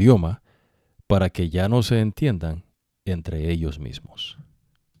su idioma para que ya no se entiendan entre ellos mismos.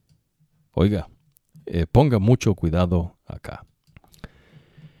 Oiga, ponga mucho cuidado acá.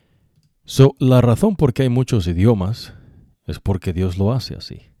 La razón por qué hay muchos idiomas es porque Dios lo hace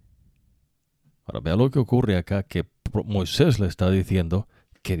así. Ahora vea lo que ocurre acá, que Moisés le está diciendo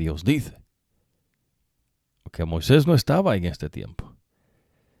que Dios dice. Que Moisés no estaba en este tiempo.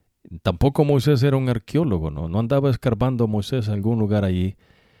 Tampoco Moisés era un arqueólogo, no andaba escarbando Moisés en algún lugar allí.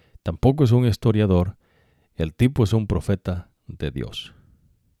 Tampoco es un historiador. El tipo es un profeta de Dios.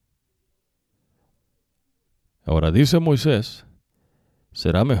 Ahora dice Moisés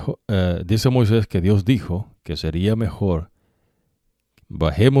que Dios dijo que sería mejor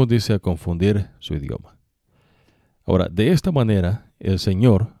bajemos, dice, a confundir su idioma. Ahora, de esta manera el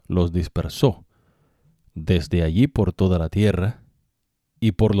Señor los dispersó desde allí por toda la tierra,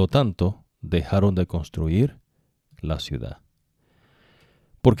 y por lo tanto dejaron de construir la ciudad.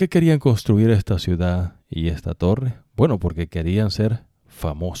 ¿Por qué querían construir esta ciudad y esta torre? Bueno, porque querían ser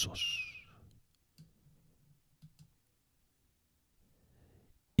famosos.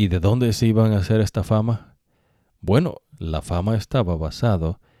 ¿Y de dónde se iban a hacer esta fama? Bueno, la fama estaba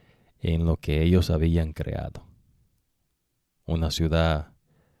basada en lo que ellos habían creado. Una ciudad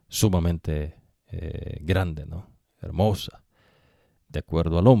sumamente grande, ¿no? Hermosa, de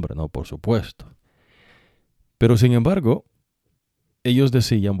acuerdo al hombre, ¿no? Por supuesto. Pero sin embargo, ellos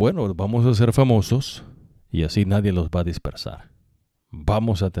decían, bueno, vamos a ser famosos y así nadie los va a dispersar.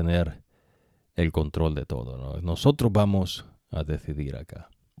 Vamos a tener el control de todo, ¿no? Nosotros vamos a decidir acá.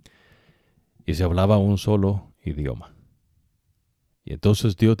 Y se hablaba un solo idioma. Y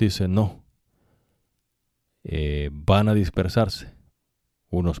entonces Dios dice, no, van a dispersarse,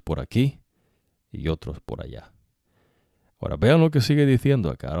 unos por aquí y otros por allá. Ahora vean lo que sigue diciendo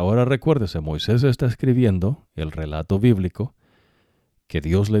acá. Ahora recuérdese, Moisés está escribiendo el relato bíblico que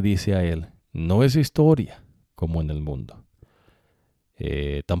Dios le dice a él. No es historia como en el mundo.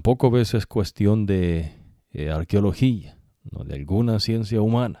 Tampoco ves es cuestión de arqueología, no de alguna ciencia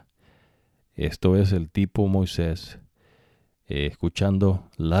humana. Esto es el tipo Moisés escuchando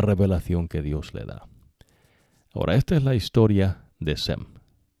la revelación que Dios le da. Ahora, esta es la historia de Sem.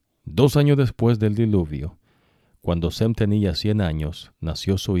 2 años después del diluvio, cuando Sem tenía 100 años,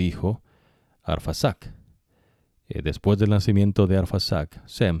 nació su hijo Arfaxad. Después del nacimiento de Arfaxad,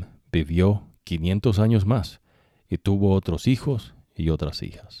 Sem vivió 500 años más y tuvo otros hijos y otras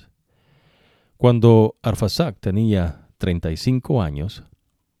hijas. Cuando Arfaxad tenía 35 años,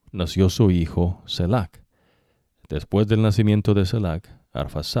 nació su hijo Selac. Después del nacimiento de Selac,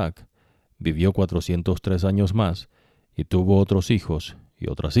 Arfaxad vivió 403 años más y tuvo otros hijos y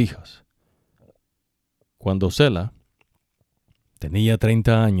otras hijas. Cuando Sela tenía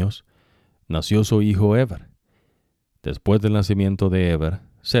 30 años, nació su hijo Eber. Después del nacimiento de Eber,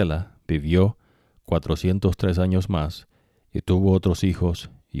 Sela vivió 403 años más y tuvo otros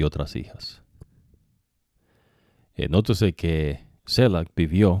hijos y otras hijas. Nótese que Sela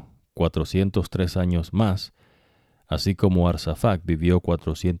vivió 403 años más, así como Arfaxad vivió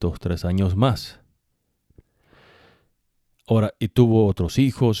 403 años más. Ahora, y tuvo otros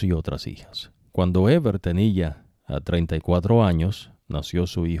hijos y otras hijas. Cuando Eber tenía 34 años, nació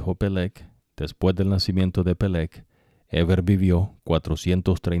su hijo Peleg. Después del nacimiento de Peleg, Eber vivió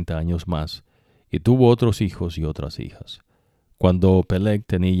 430 años más y tuvo otros hijos y otras hijas. Cuando Peleg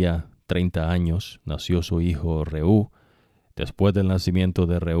tenía 30 años, nació su hijo Reú. Después del nacimiento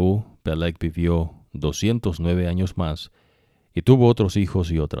de Reú, Peleg vivió 209 años más y tuvo otros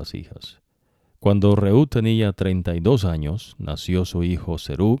hijos y otras hijas. Cuando Reú tenía 32 años, nació su hijo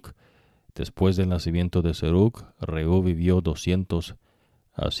Serug. Después del nacimiento de Serug, Reú vivió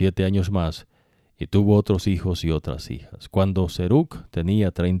 207 años más y tuvo otros hijos y otras hijas. Cuando Serug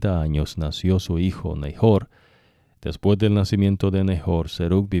tenía 30 años, nació su hijo Nahor. Después del nacimiento de Nahor,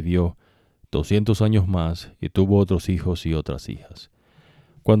 Serug vivió 200 años más y tuvo otros hijos y otras hijas.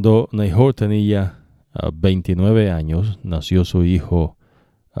 Cuando Nahor tenía 29 años, nació su hijo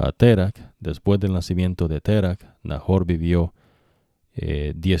Terach. Después del nacimiento de Terach, Nahor vivió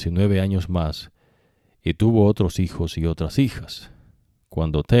 19 años más y tuvo otros hijos y otras hijas.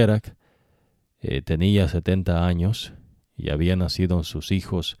 Cuando Terach tenía 70 años y habían nacido sus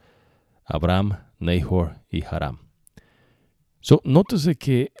hijos Abram, Nahor y Haram. Nótese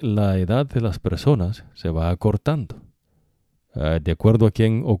que la edad de las personas se va acortando. ¿De acuerdo a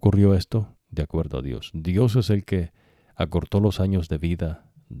quién ocurrió esto? De acuerdo a Dios. Dios es el que acortó los años de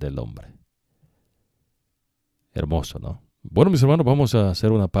vida del hombre. Hermoso, ¿no? Bueno, mis hermanos, vamos a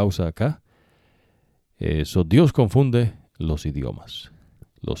hacer una pausa acá. Dios confunde los idiomas.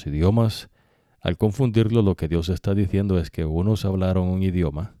 Los idiomas, al confundirlo, lo que Dios está diciendo es que unos hablaron un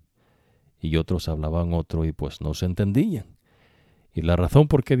idioma y otros hablaban otro y pues no se entendían. Y la razón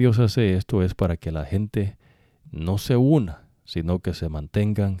por qué Dios hace esto es para que la gente no se una, sino que se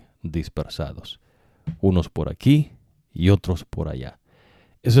mantengan dispersados, unos por aquí y otros por allá.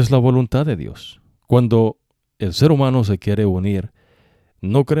 Esa es la voluntad de Dios. Cuando el ser humano se quiere unir,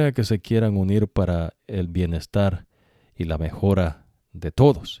 no crea que se quieran unir para el bienestar y la mejora de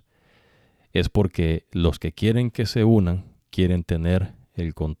todos. Es porque los que quieren que se unan quieren tener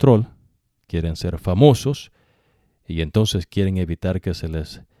el control, quieren ser famosos y entonces quieren evitar que se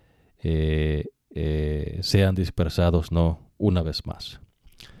les sean dispersados, no una vez más.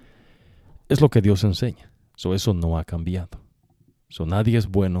 Es lo que Dios enseña. Eso no ha cambiado. Nadie es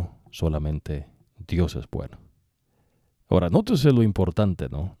bueno, solamente Dios es bueno. Ahora, nótese lo importante,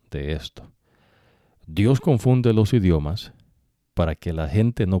 ¿no?, de esto. Dios confunde los idiomas para que la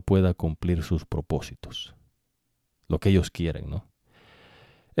gente no pueda cumplir sus propósitos, lo que ellos quieren, ¿no?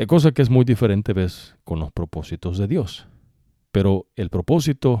 Cosa que es muy diferente, ves, con los propósitos de Dios. Pero el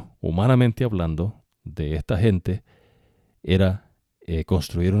propósito, humanamente hablando, de esta gente era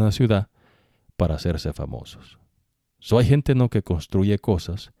construir una ciudad para hacerse famosos. Hay gente, ¿no?, que construye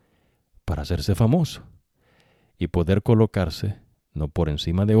cosas para hacerse famoso y poder colocarse, no por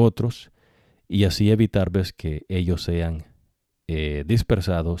encima de otros, y así evitar, ves, que ellos sean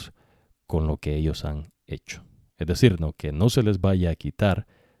dispersados con lo que ellos han hecho. Es decir, ¿no?, que no se les vaya a quitar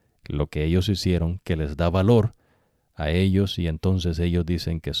lo que ellos hicieron, que les da valor a ellos y entonces ellos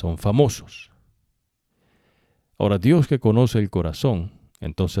dicen que son famosos. Ahora, Dios, que conoce el corazón,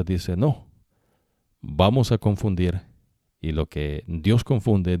 entonces dice, no, vamos a confundir, y lo que Dios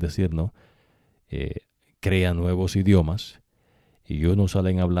confunde es decir, no, crea nuevos idiomas y unos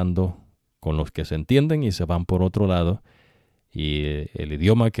salen hablando con los que se entienden y se van por otro lado, y el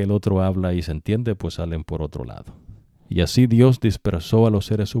idioma que el otro habla y se entiende pues salen por otro lado. Y así Dios dispersó a los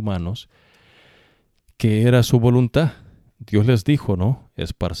seres humanos, que era su voluntad. Dios les dijo, ¿no?,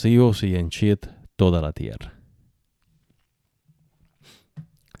 esparcíos y henchid toda la tierra.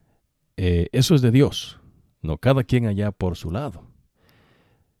 Eso es de Dios, no cada quien allá por su lado.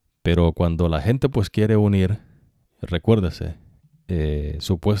 Pero cuando la gente pues quiere unir, recuérdese,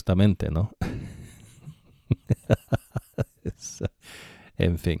 supuestamente, ¿no?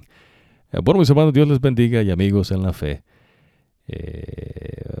 En fin. Bueno, mis hermanos, Dios les bendiga y amigos en la fe.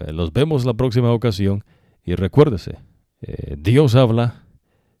 Los vemos la próxima ocasión y recuérdese, Dios habla,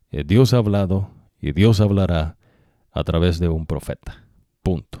 Dios ha hablado y Dios hablará a través de un profeta.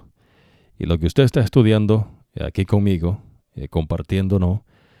 Punto. Y lo que usted está estudiando aquí conmigo, compartiendo, ¿no?,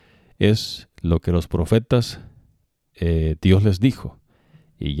 es lo que los profetas Dios les dijo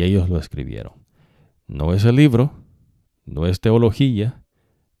y ellos lo escribieron. No es el libro, no es teología,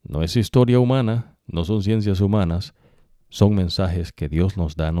 no es historia humana, no son ciencias humanas, son mensajes que Dios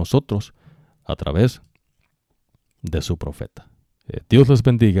nos da a nosotros a través de su profeta. Dios les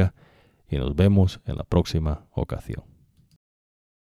bendiga y nos vemos en la próxima ocasión.